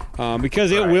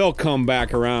 Because it will come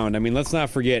back around. I mean, let's not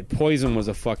forget, Poison was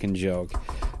a fucking joke.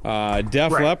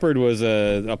 Def Leppard was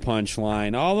a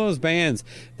punchline. All those bands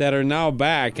that are now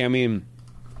back, I mean,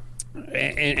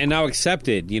 and now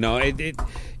accepted,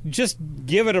 just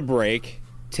give it a break.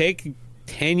 Take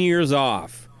 10 years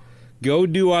off. Go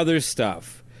do other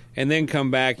stuff. And then come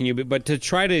back. But to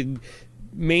try to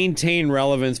maintain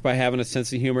relevance by having a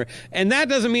sense of humor. And that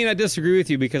doesn't mean I disagree with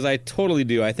you, because I totally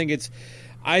do. I think it's...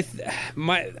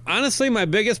 honestly, my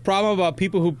biggest problem about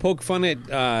people who poke fun at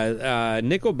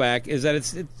Nickelback is that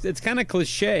it's kind of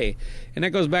cliche, and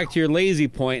that goes back to your lazy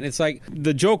point. And it's like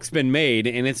the joke's been made,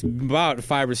 and it's about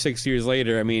 5 or 6 years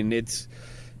later. I mean, it's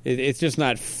just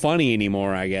not funny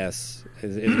anymore, I guess.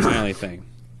 Is my only thing.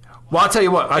 Well, I'll tell you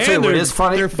what. I'll tell you what is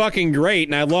funny. They're fucking great,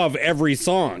 and I love every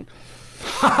song.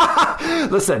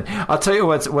 Listen, I'll tell you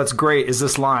what's great is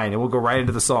this line, and we'll go right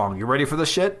into the song. You ready for this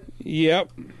shit? Yep.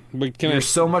 But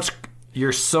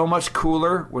you're so much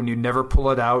cooler when you never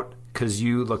pull it out, because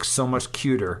you look so much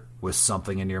cuter with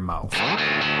something in your mouth.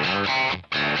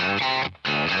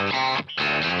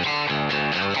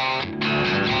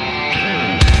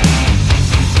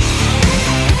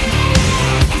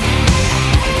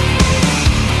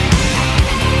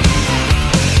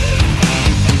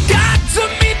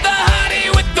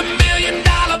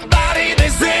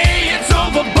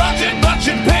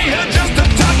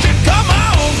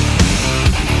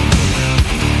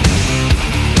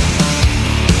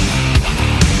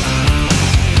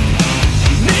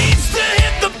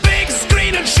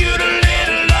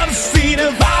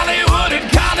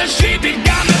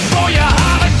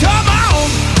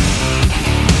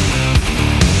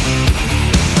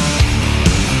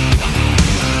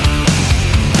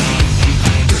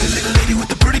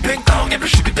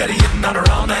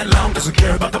 Doesn't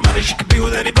care about the money, she could be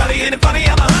with anybody. Ain't it funny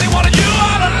how the honey wanted you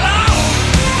all alone?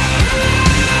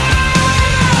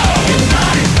 It's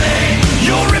not his thing.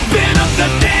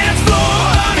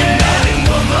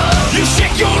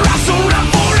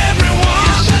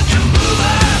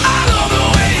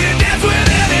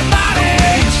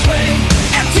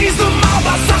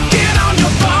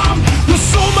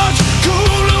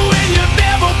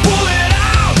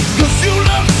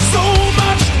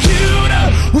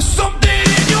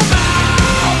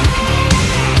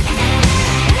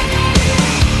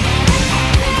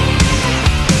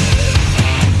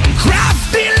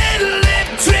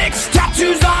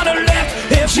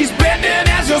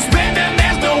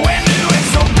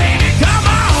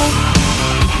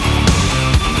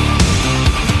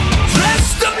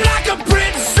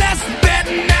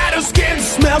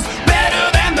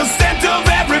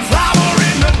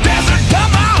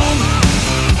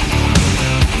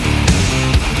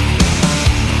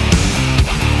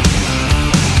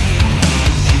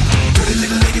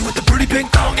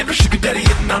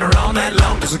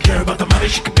 care about the money.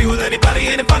 She could be with anybody.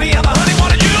 Ain't it funny how the honey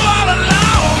wanted you all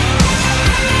alone?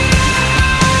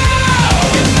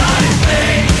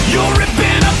 You're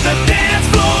ripping up the dance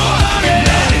floor, honey.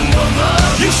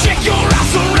 You shake your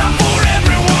ass around for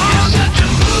everyone.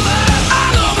 I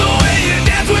love the way you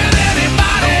dance with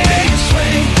anybody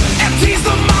and tease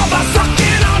them all by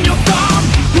sucking on your thumb.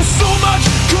 You're so much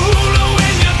cooler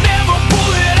when you never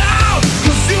pull it out,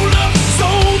 'cause you look so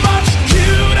much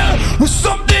cuter with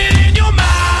something in your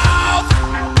mouth.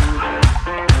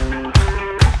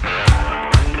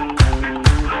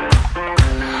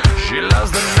 She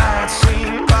loves the night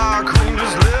scene, bar queen,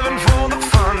 just living for the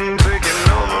fun, taking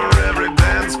over every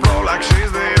dance floor like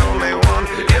she's the only one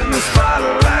in the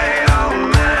spotlight all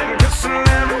night, kissing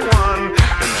everyone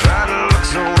and trying to look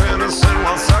so innocent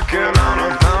while sucking on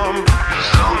her thumb.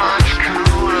 So much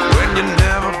cooler when you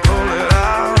never pull it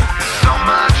out. So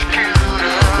much cuter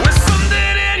with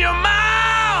something in your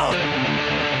mouth.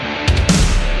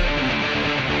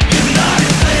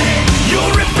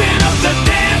 You're ripping up the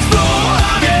dance floor,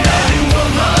 honey.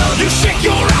 You shake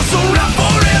your ass around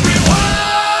for everyone.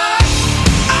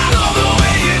 I love the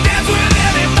way you dance with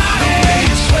anybody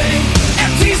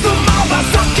and tease them all by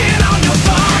sucking on your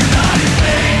thumb.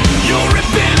 You're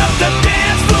ripping up the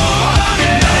dance floor,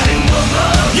 honey.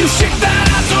 You shake that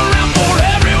ass around for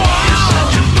everyone.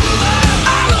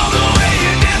 I love the way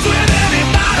you dance with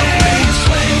anybody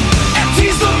and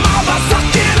tease them all by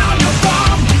sucking on your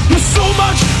thumb. You're so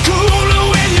much cooler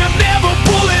when you never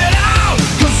pull it out,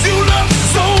 'cause you look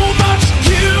so much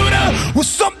cuter with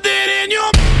something in your.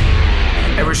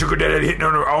 Every sugar daddy hitting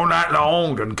on her all night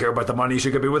long. Doesn't care about the money. She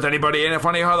could be with anybody. Ain't it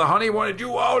funny how the honey wanted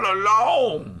you all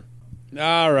alone?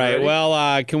 All right. Ready?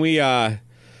 Well, can we?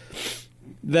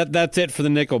 That's it for the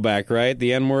Nickelback, right?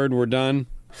 The N word. We're done.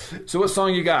 So what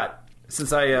song you got?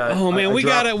 Since I Oh man, I we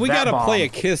dropped gotta that play a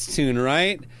bomb. Kiss tune,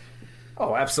 right?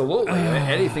 Oh, absolutely.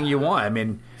 Anything you want. I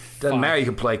mean, doesn't matter. You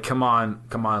can play "Come On,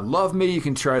 Come On, Love Me." You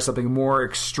can try something more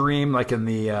extreme, like in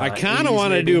the. I kind of 80s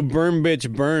want to maybe. do "Burn Bitch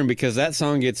Burn" because that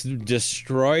song gets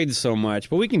destroyed so much,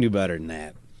 but we can do better than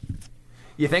that.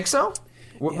 You think so?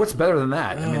 What's better than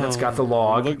that? I mean, that's got the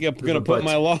log. Look, I'm gonna put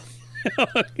my log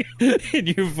in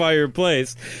your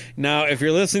fireplace. Now, if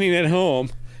you're listening at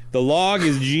home, the log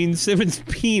is Gene Simmons'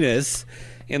 penis,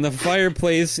 and the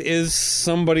fireplace is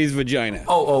somebody's vagina.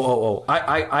 Oh!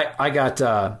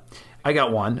 I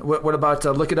got one. What about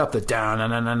look it up? The down.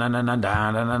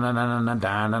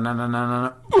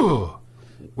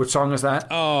 Which song is that?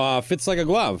 Oh, Fits Like a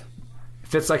Glove.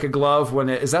 Fits Like a Glove.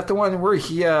 Is that the one where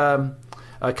he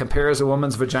compares a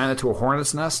woman's vagina to a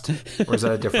hornet's nest, or is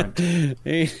that a different?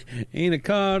 Ain't a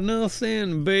cardinal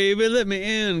sin, baby. Let me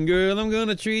in, girl. I'm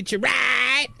gonna treat you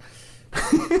right.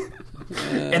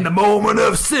 In the moment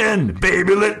of sin,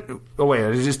 baby. Oh wait,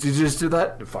 did you just do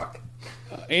that? Fuck.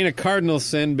 Ain't a cardinal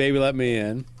sin, baby. Let me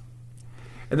in.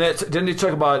 And then didn't you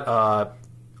talk about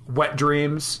wet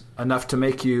dreams enough to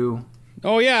make you?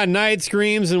 Oh yeah, night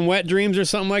screams and wet dreams or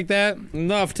something like that.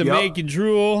 Enough to Yup. make you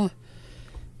drool.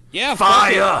 Yeah,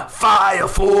 fuck it. Fire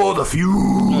for the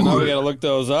fuel. Oh, now we gotta look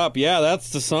those up. Yeah,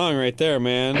 that's the song right there,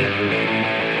 man.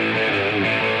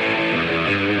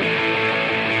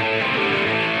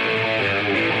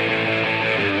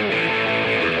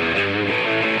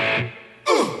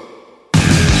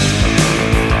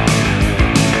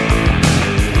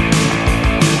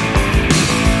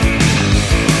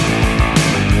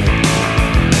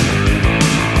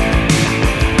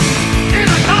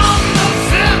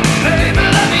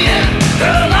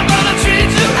 Girl, I'm gonna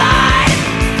treat you right.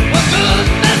 Well,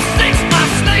 goodness sakes, my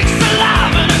snake's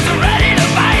alive and it's ready to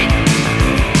bite.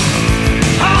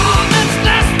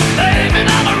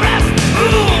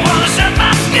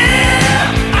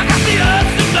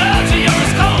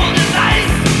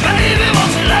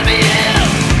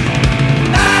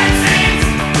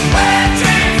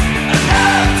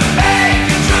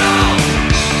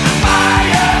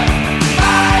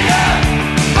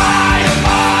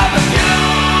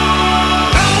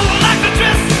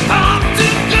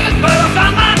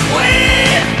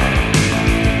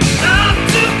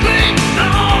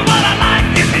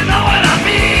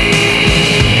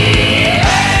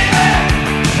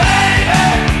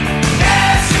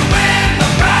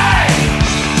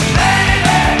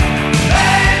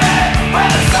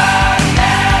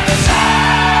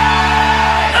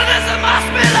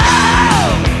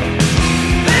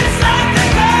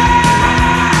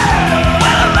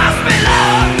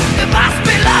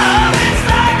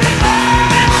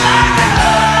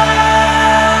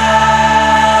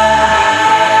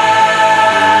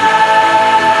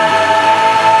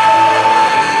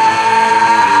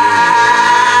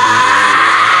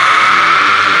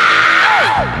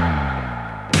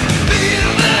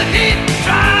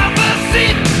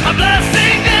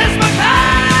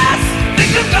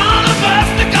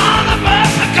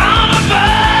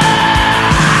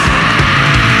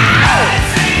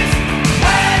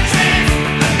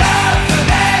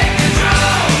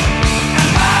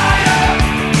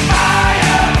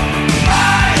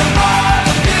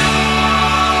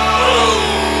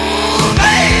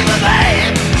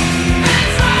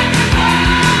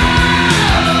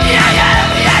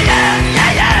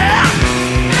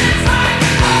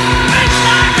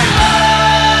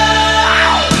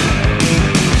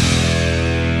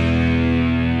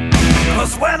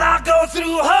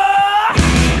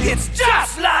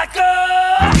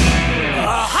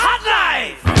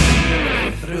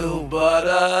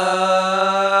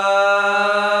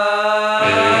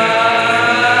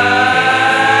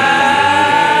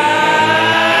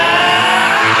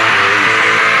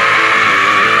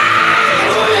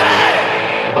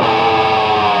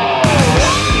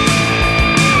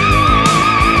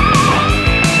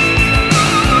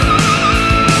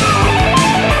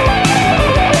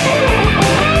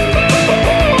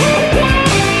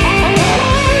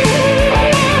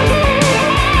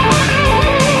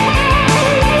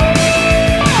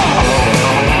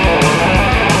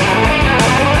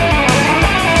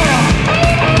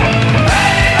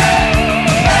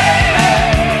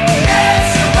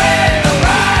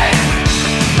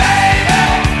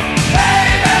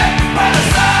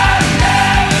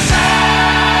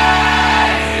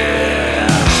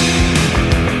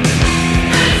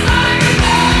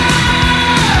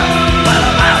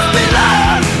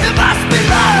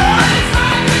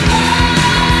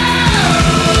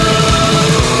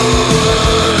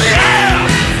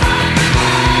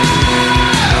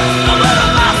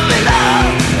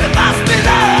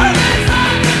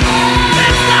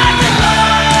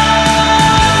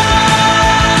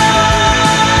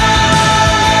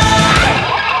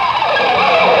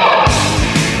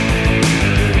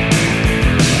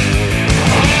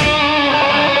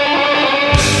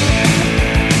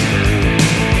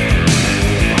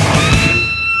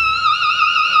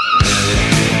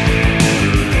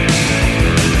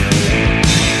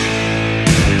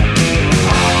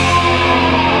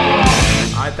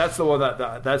 that's the one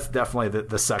that's definitely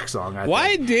the sex song.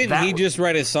 Why think. didn't he just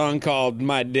write a song called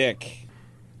 "My Dick"?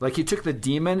 Like he took the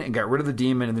demon and got rid of the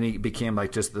demon, and then he became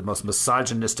like just the most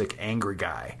misogynistic, angry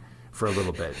guy for a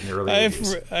little bit in the early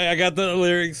 80s. I got the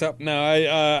lyrics up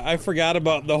now. I forgot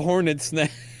about the hornet's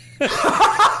nest.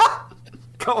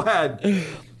 Go ahead.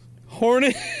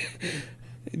 Hornet.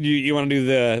 You want to do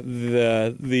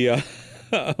the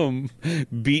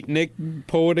beatnik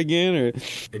poet again, or?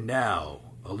 And now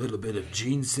a little bit of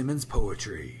Gene Simmons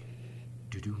poetry.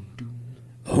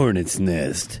 Hornet's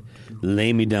nest,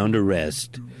 lay me down to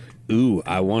rest. Ooh,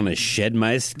 I want to shed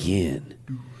my skin.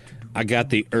 I got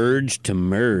the urge to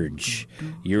merge.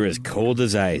 You're as cold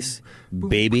as ice.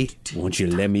 Baby, won't you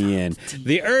let me in?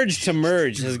 The urge to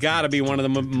merge has got to be one of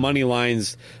the money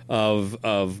lines of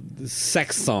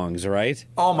sex songs, right?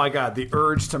 Oh my God, the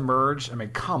urge to merge. I mean,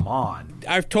 come on.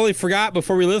 I totally forgot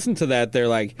before we listened to that. They're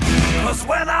like, 'Cause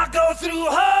when I go through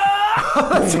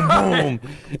her, boom,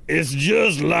 it's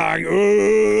just like,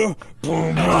 boom,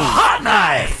 boom. hot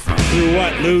knife. Through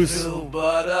what, Loose?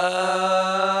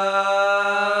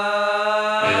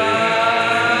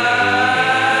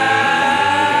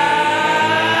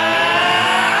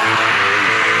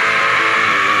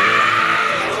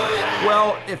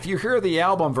 Well, if you hear the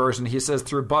album version, he says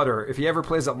through butter. If he ever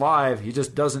plays it live, he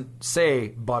just doesn't say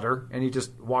butter, and he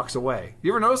just walks away.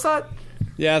 You ever notice that?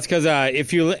 Yeah, it's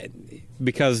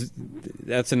because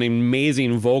that's an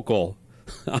amazing vocal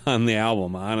on the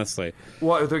album, honestly.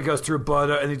 Well, he goes through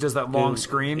butter, and he does that long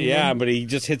scream. Yeah, but he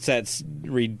just hits that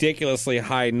ridiculously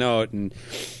high note, and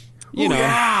you know,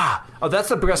 yeah. Oh, that's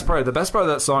the best part. The best part of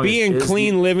that song being is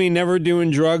clean living, never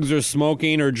doing drugs or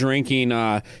smoking or drinking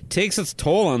takes its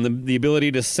toll on the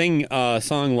ability to sing a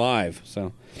song live.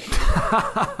 So,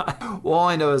 well, all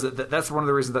I know is that that's one of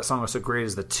the reasons that song was so great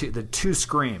is the two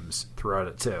screams throughout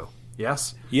it too.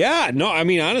 Yes? Yeah, no, I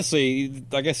mean, honestly,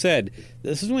 like I said,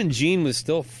 this is when Gene was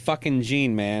still fucking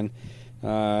Gene, man.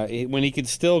 When he could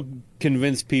still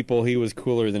convince people he was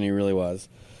cooler than he really was.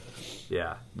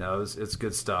 Yeah, no, it's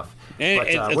good stuff. And but,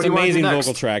 it's what an do you amazing wanna do next?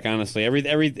 vocal track, honestly.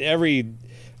 Every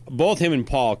both him and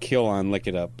Paul kill on Lick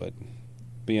It Up, but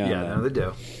beyond Yeah, that. no, they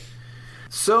do.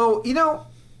 So,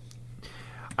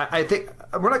 I think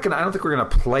I don't think we're gonna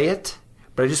play it,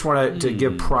 but I just wanted to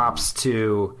give props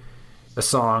to a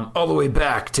song all the way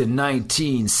back to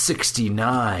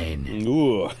 1969.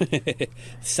 Ooh,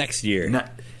 sex year.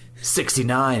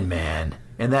 69, man.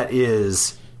 And that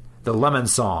is the Lemon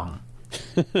Song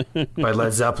by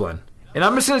Led Zeppelin. And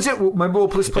I'm just going to maybe we'll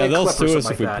please play Yeah, a they'll clip or sue something us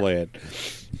like if we that. play it.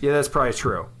 Yeah, that's probably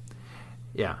true.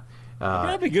 Yeah.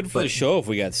 That'd be good for the show if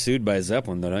we got sued by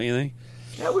Zeppelin, though, don't you think?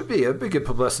 That would be good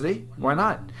publicity. Why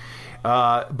not?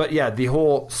 But yeah, the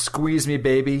whole squeeze me,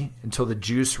 baby, until the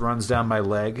juice runs down my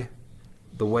leg.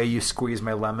 The way you squeeze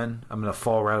my lemon, I'm going to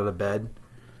fall right out of bed.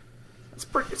 It's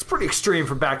pretty extreme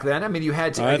for back then. I mean, you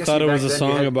had to. I guess thought it back was a then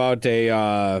song you had- about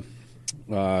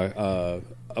a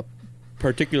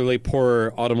particularly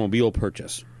poor automobile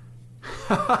purchase.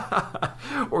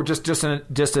 or just a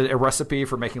recipe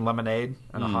for making lemonade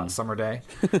on a hot summer day.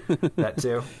 That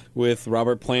too. With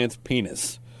Robert Plant's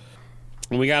penis.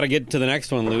 And we got to get to the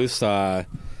next one, Luce. Beyond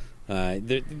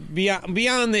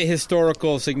the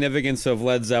historical significance of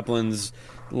Led Zeppelin's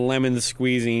lemon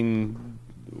squeezing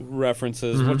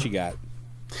references, what you got?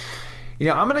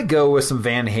 I'm going to go with some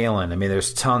Van Halen. I mean,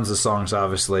 there's tons of songs,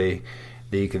 obviously,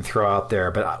 that you can throw out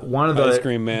there, but one of the Ice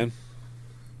Cream Man.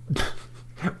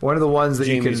 one of the ones that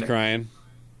Jamie's you can crying.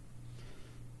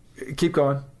 Keep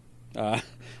going.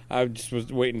 I just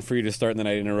was waiting for you to start, and then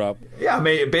I interrupt. Yeah, I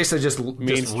mean, basically just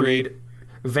Street. read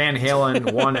Van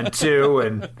Halen 1 and 2,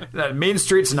 and Main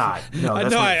Street's not. No,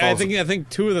 that's when it I falls- think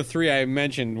two of the three I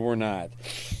mentioned were not.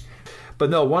 But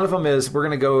no, one of them is we're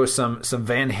going to go with some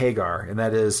Van Hagar, and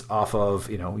that is off of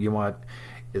you want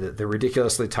the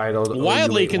ridiculously titled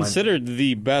Widely 0U81 considered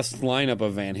the best lineup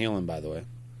of Van Halen, by the way.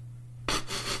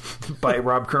 by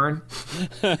Rob Kern.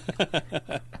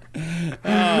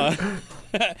 And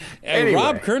Anyway.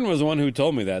 Rob Kern was the one who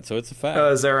told me that, so it's a fact.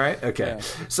 Is that right? Okay. Yeah.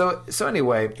 So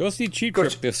anyway, Go see Cheap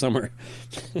Trick this summer.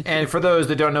 and for those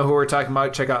that don't know who we're talking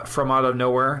about, check out From Out of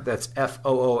Nowhere. That's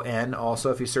FOON.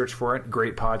 Also, if you search for it,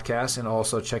 great podcast. And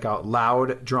also check out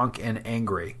Loud, Drunk, and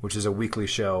Angry, which is a weekly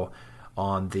show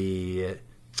on the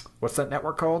what's that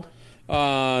network called?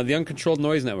 The Uncontrolled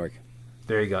Noise Network.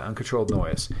 There you go, Uncontrolled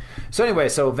Noise. So anyway,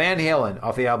 Van Halen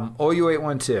off the album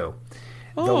OU812.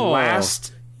 The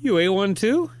last. You A1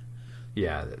 too?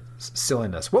 Yeah,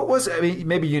 silliness. What was, I mean,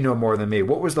 maybe you know more than me.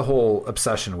 What was the whole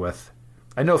obsession with?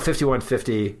 I know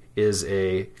 5150 is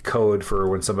a code for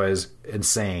when somebody's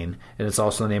insane, and it's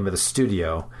also the name of the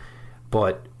studio.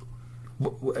 But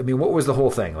I mean, what was the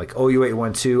whole thing? Like, oh, you ate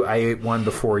one too, I ate one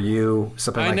before you,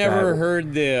 something like that. I never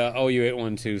heard the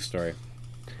OU812 story.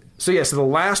 So yeah, so the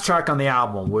last track on the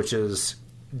album, which is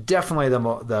definitely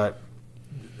the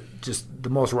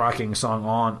most rocking song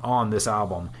on this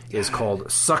album, is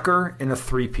called "Sucker in a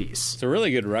Three-Piece." It's a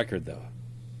really good record, though.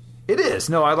 It is.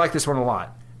 No, I like this one a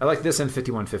lot. I like this and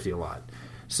 5150 a lot.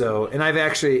 So, and I've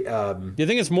actually... Do you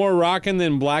think it's more rocking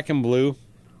than Black and Blue?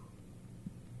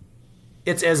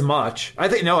 It's as much. I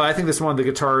think this one, the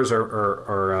guitars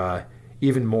are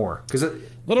even more. Cause a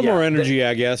little more energy,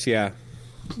 I guess, yeah.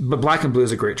 But Black and Blue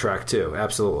is a great track, too.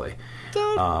 Absolutely.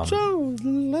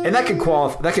 And that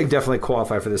can definitely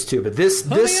qualify for this, too. But this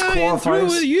qualifies... Through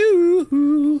with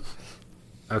you.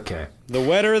 Okay. The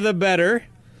wetter, the better.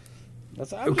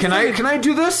 Can I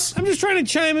do this? I'm just trying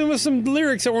to chime in with some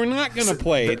lyrics that we're not going to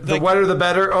play. The wetter the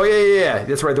better. Oh yeah.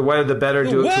 That's right. The wetter the better.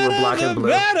 Do it till we're black and blue.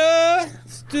 Better.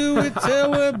 Do it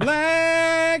till we're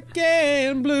black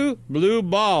and blue. Blue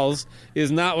balls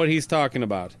is not what he's talking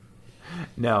about.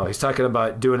 No, he's talking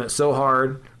about doing it so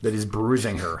hard that he's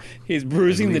bruising her. He's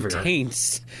bruising the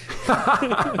taints.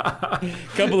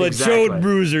 Couple of chode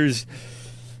bruisers.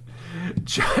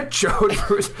 Chode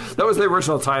Bruisers. That was the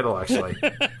original title, actually.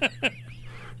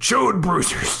 Chode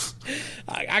Bruisers.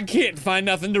 I can't find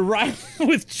nothing to rhyme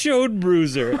with Chode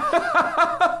Bruiser.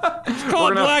 It's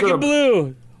called Black and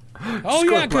Blue. Oh,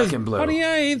 yeah, because, honey,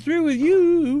 I ain't through with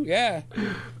you. Yeah.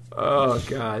 Oh,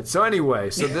 God. So, anyway,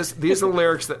 these are the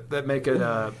lyrics that make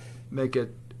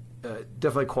it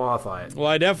definitely qualify it. Well,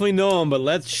 I definitely know them, but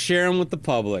let's share them with the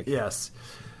public. Yes.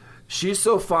 She's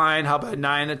so fine. How about a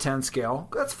 9 to 10 scale?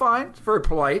 That's fine. It's very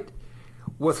polite.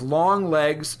 With long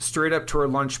legs straight up to her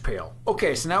lunch pail.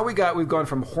 Okay, so now we've gone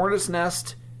from hornet's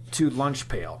nest to lunch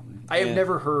pail. I have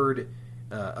never heard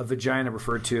a vagina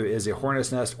referred to as a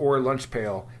hornet's nest or a lunch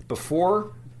pail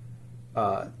before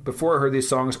I heard these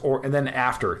songs, and then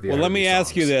after. Well, let me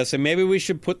ask you this, and maybe we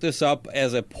should put this up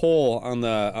as a poll on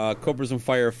the Cobras and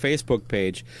Fire Facebook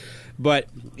page. But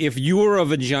if you were a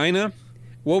vagina,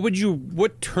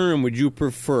 what term would you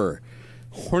prefer?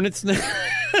 Hornet's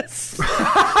nest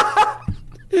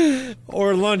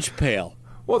or lunch pail?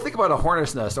 Well, think about a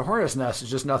hornet's nest. A hornet's nest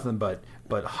is just nothing but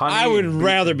honey. I would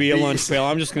rather be a lunch pail.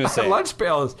 I'm just going to say lunch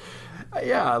pail is.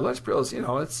 Lunch pail is,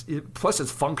 plus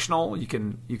it's functional. You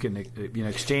can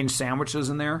exchange sandwiches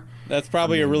in there. That's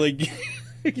probably a really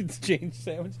you can exchange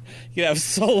sandwich. You can have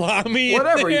salami.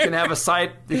 Whatever. You can have a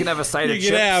side. You can have a side of chips.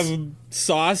 You can have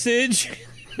sausage.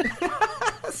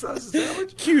 Sausage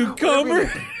sandwich. Cucumber.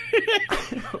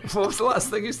 What was the last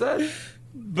thing you said?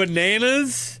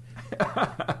 Bananas.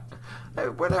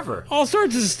 Whatever. All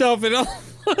sorts of stuff in a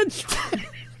lunch.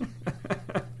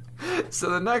 So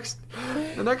the next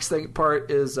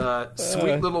part is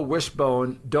sweet little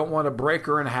wishbone, don't want to break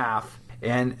her in half.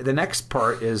 And the next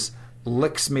part is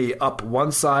licks me up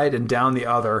one side and down the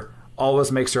other,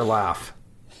 always makes her laugh.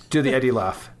 Do the Eddie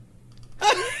laugh.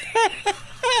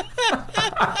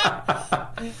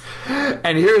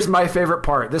 And here's my favorite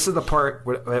part. This is the part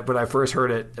when I first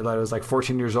heard it, and I was like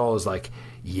 14 years old, is like,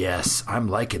 yes, I'm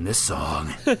liking this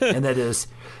song. And that is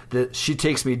that she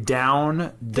takes me down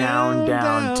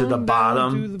to the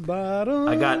bottom. To the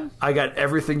bottom. I got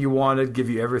everything you wanted, give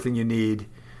you everything you need,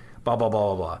 blah blah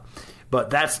blah blah blah. But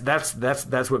that's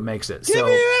what makes it. Give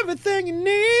me everything you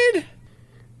need.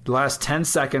 The last 10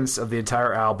 seconds of the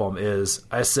entire album is,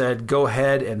 I said, go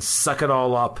ahead and suck it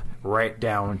all up right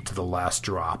down to the last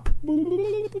drop.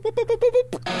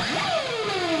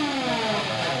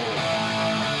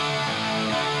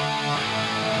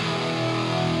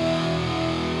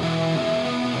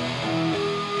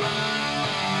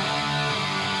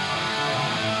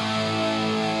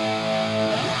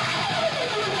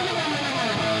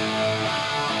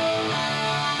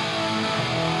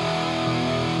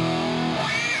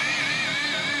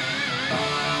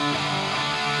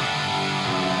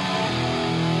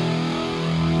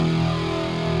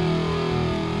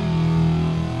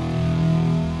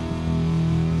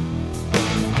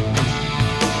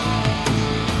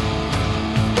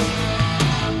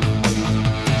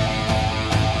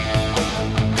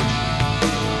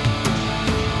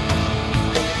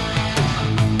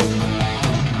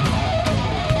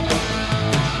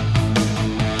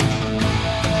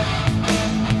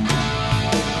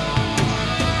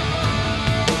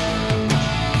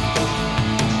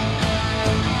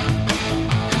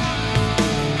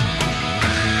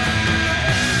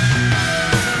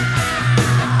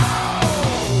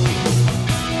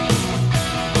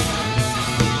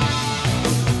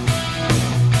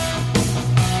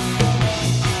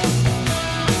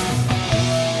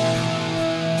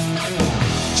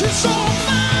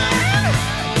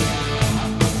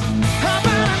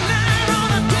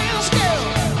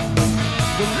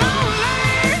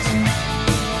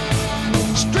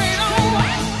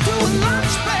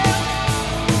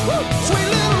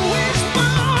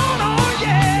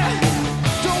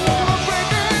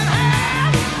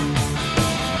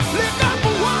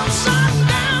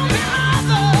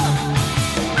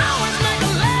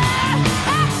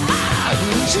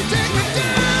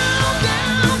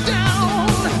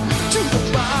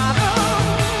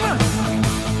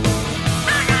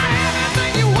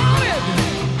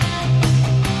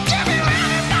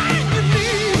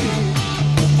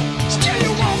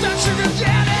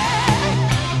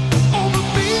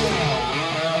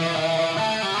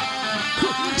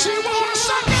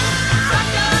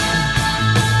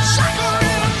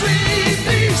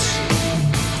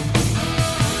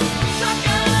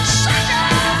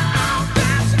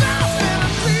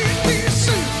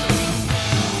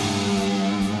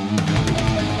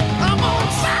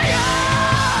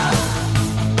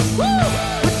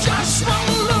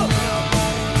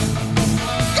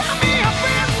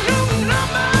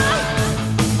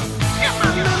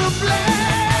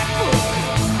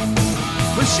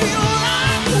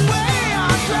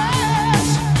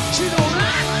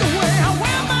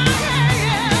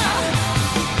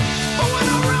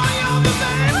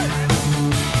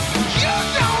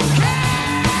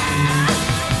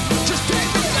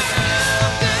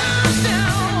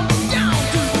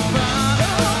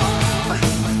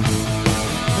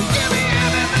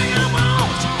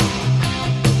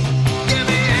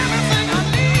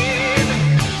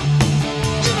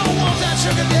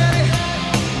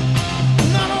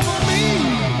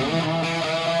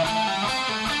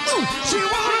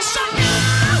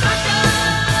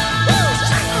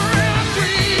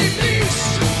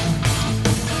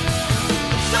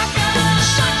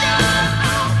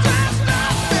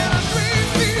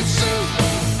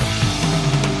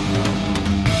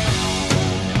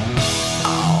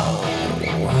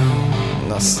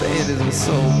 say it isn't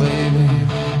so, baby.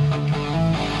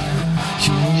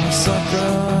 You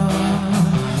sucker.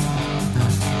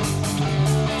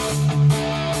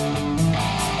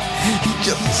 He's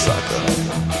just a sucker.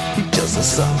 He's just a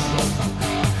sucker.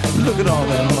 Look at all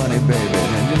that money, baby.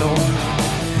 And you know,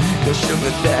 your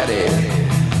sugar daddy,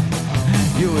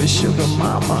 you a sugar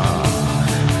mama.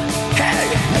 Hey,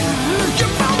 your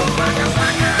mama like a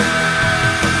sucker.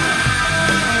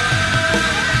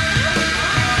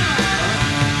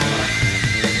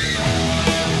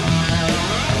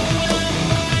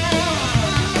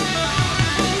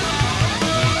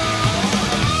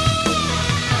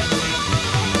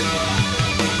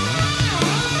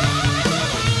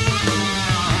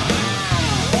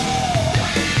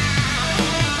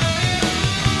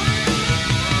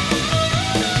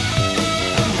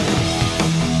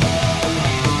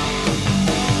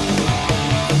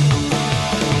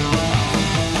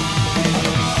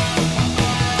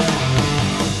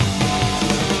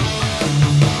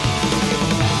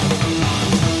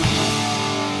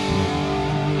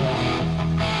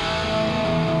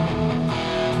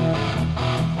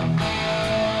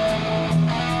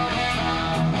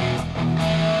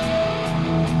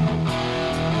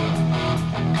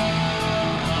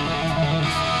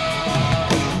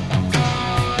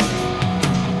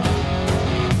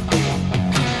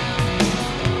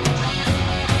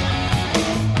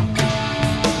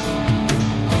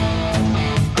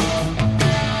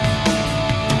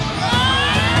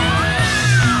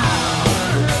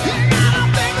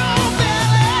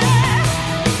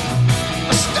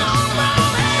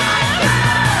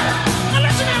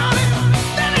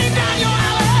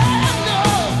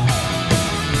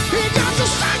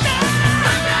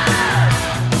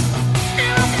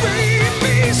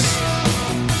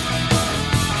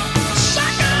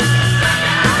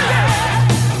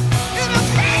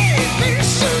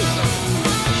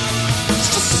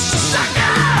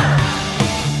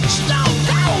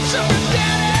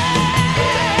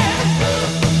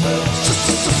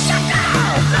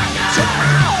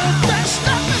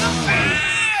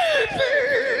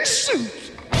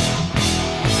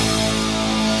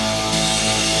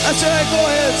 That's right, go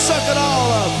ahead, suck it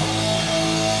all up.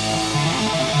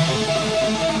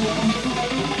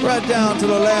 Right down to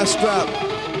the last drop.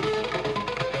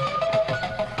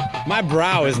 My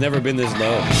brow has never been this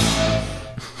low.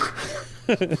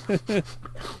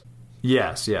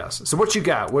 Yes. So what you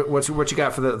got? What you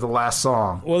got for the last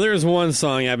song? Well, there's one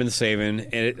song I've been saving,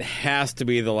 and it has to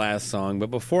be the last song. But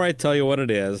before I tell you what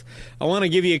it is, I want to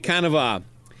give you kind of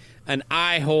an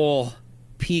eye hole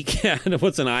peek.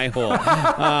 What's an eye hole?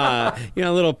 A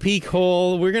little peek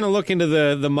hole. We're gonna look into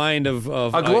the mind of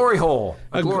a glory hole.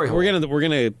 A glory hole. We're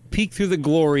gonna peek through the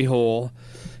glory hole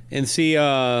and see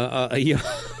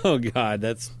oh God,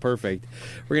 that's perfect.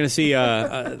 We're gonna see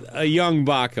a young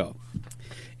Baco.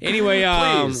 Anyway,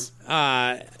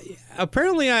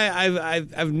 apparently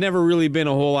I've never really been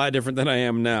a whole lot different than I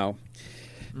am now.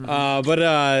 But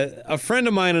a friend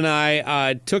of mine and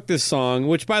I took this song,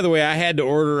 which, by the way, I had to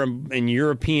order an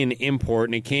European import,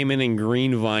 and it came in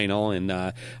green vinyl, and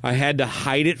I had to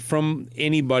hide it from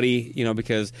anybody,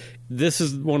 because this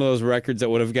is one of those records that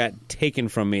would have got taken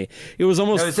from me. It was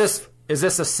almost. Now, is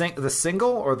this the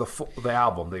single or the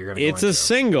album that you're going to? It's a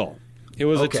single. It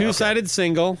was a two-sided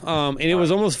single, and it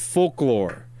was almost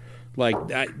folklore. Like,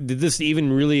 did this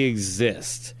even really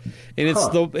exist? And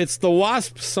it's the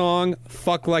Wasp song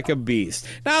 "Fuck Like a Beast."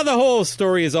 Now the whole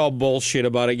story is all bullshit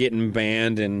about it getting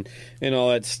banned and all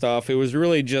that stuff. It was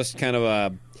really just kind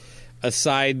of a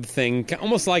side thing,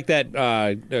 almost like that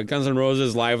Guns N'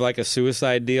 Roses "Live Like a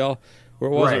Suicide" deal,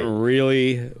 where it wasn't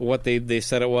really what they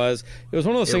said it was. It was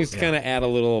one of those things to kind of add a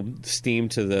little steam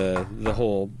to the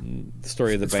whole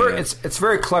story of the band. It's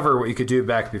very clever what you could do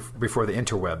back before the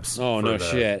interwebs. Oh, no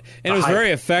shit. And it was very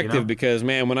effective because,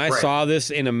 man, when I saw this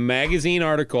in a magazine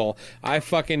article, I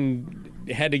fucking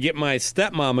had to get my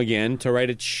stepmom again to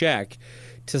write a check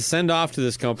to send off to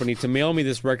this company to mail me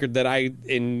this record that I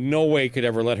in no way could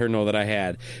ever let her know that I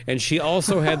had. And she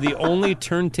also had the only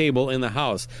turntable in the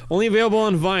house, only available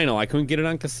on vinyl. I couldn't get it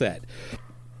on cassette.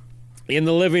 In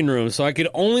the living room, so I could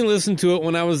only listen to it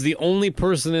when I was the only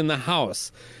person in the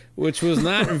house, which was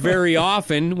not very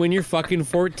often when you're fucking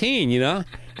 14,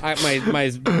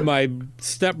 My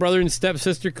stepbrother and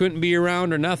stepsister couldn't be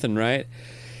around or nothing, right?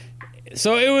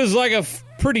 So it was like a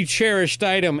pretty cherished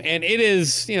item, and it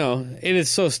is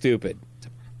so stupid.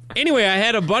 Anyway, I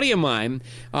had a buddy of mine.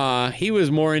 He was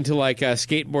more into like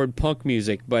skateboard punk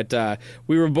music, but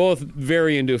we were both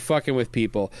very into fucking with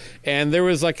people. And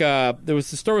the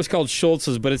store was called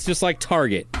Schultz's, but it's just like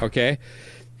Target, okay?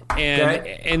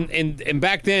 And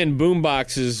back then, boom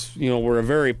boxes, were a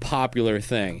very popular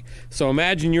thing. So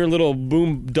imagine your little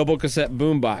double cassette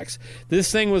boom box.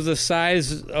 This thing was the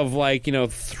size of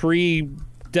 3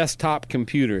 desktop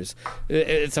computers.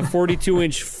 It's a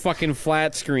 42-inch fucking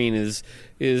flat screen is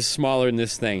smaller than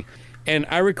this thing. And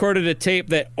I recorded a tape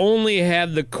that only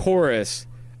had the chorus.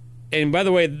 And by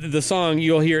the way, the song,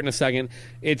 you'll hear it in a second,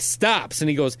 it stops and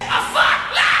he goes, "I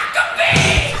fuck like a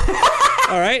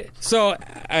bee!" All right, so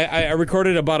I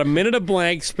recorded about a minute of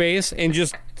blank space and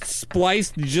just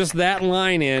spliced just that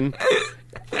line in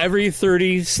every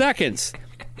 30 seconds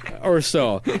or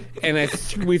so. And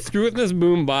we threw it in this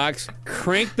boom box,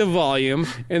 cranked the volume,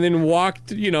 and then walked,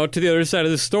 to the other side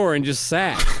of the store and just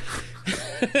sat.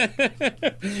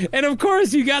 And of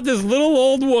course, you got this little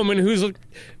old woman who's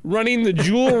running the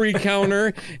jewelry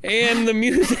counter and the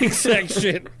music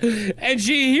section, and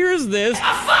she hears this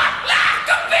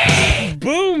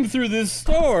boom through this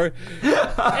store,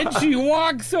 and she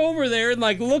walks over there and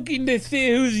looking to see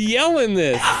who's yelling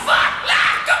this.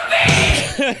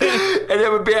 And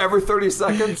it would be every 30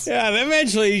 seconds. Yeah, and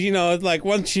eventually,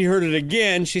 once she heard it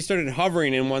again, she started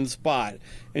hovering in one spot.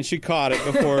 And she caught it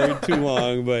before too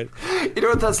long, but... You know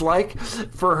what that's like?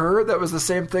 For her, that was the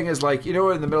same thing as in the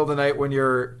middle of the night when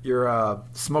your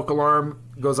smoke alarm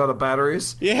goes out of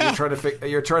batteries? Yeah.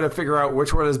 You're trying to figure out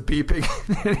which one is beeping,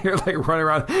 and you're running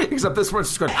around, except this one's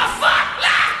just going...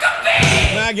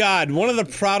 My God, one of the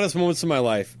proudest moments of my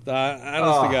life.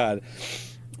 Honest to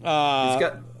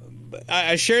God.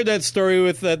 I shared that story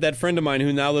with that friend of mine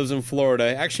who now lives in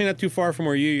Florida. Actually, not too far from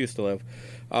where you used to live.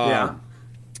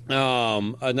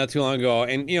 Not too long ago,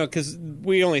 and because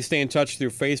we only stay in touch through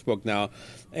Facebook now,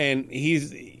 and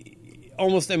he's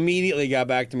almost immediately got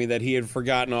back to me that he had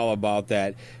forgotten all about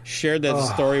that. Shared that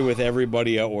story with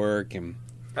everybody at work, and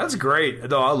that's great.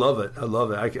 No, I love it.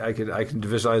 I can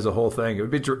visualize the whole thing.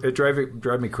 It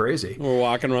drive me crazy. We're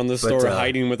walking around the store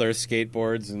hiding with our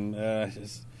skateboards, and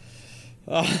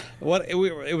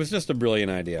it was just a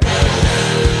brilliant idea.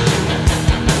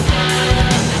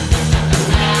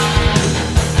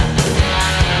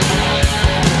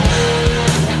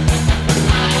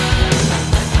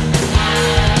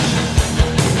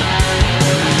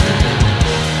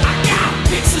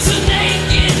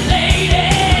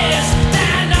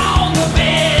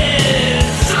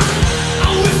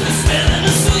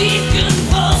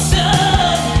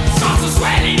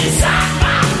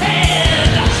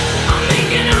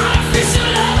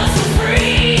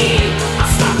 Free. I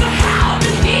stop the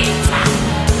howling heat.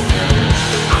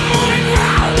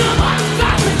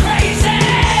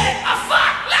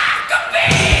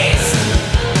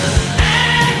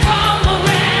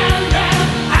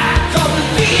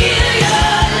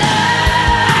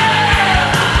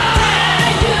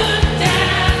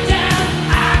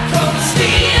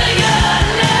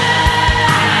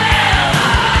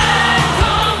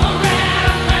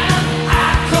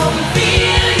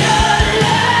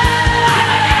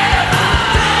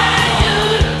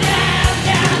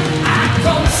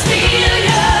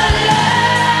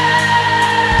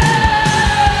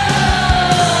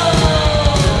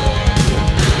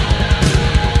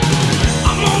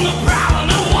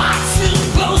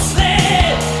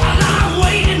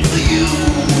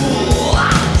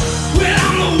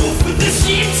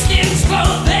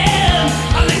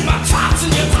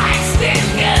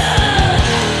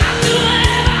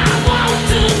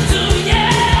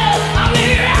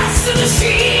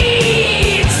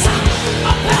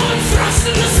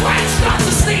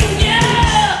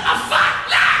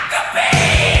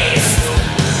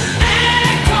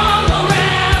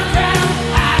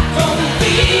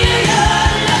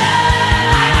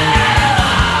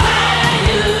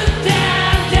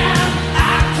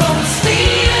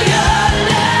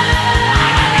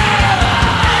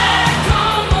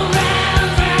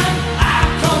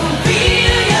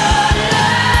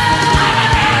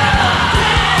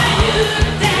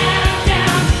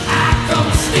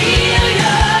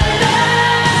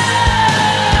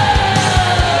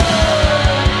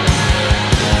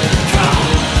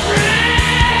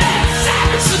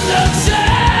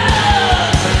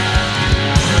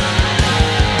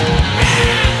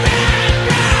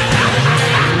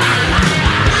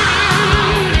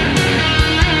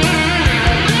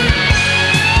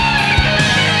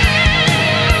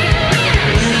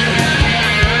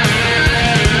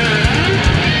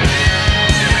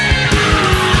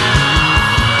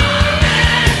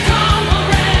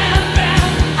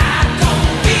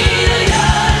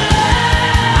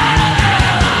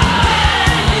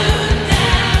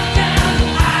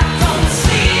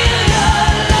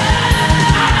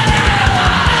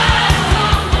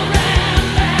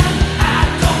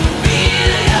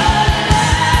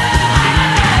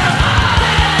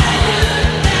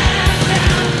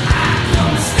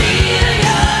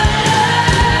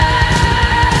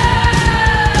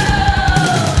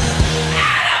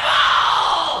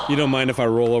 don't mind if I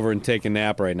roll over and take a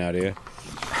nap right now, do you?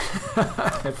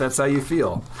 If that's how you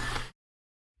feel.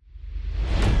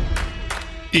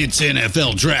 It's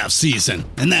NFL draft season,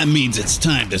 and that means it's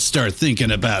time to start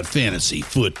thinking about fantasy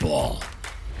football.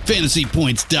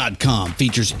 FantasyPoints.com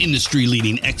features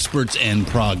industry-leading experts and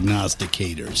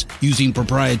prognosticators using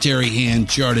proprietary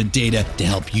hand-charted data to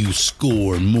help you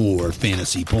score more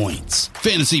fantasy points.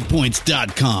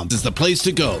 FantasyPoints.com is the place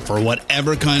to go for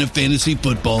whatever kind of fantasy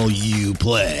football you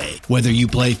play. Whether you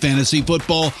play fantasy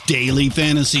football, daily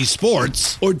fantasy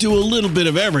sports, or do a little bit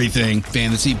of everything,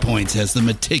 Fantasy Points has the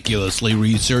meticulously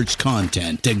researched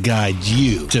content to guide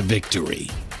you to victory.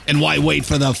 And why wait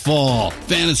for the fall?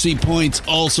 Fantasy Points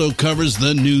also covers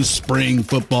the new spring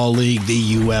football league,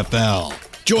 the UFL.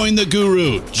 Join the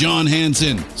guru, John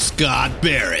Hansen, Scott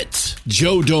Barrett,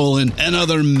 Joe Dolan, and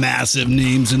other massive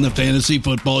names in the fantasy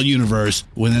football universe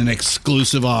with an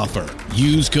exclusive offer.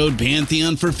 Use code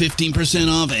Pantheon for 15%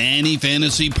 off any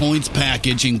Fantasy Points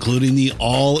package, including the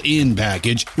all-in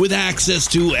package, with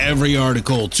access to every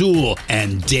article, tool,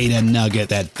 and data nugget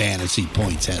that Fantasy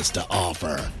Points has to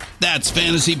offer. That's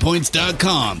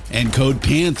FantasyPoints.com and code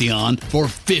Pantheon for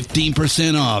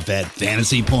 15% off at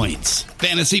Fantasy Points.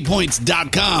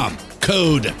 FantasyPoints.com,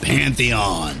 code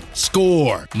Pantheon.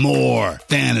 Score more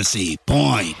fantasy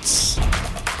points.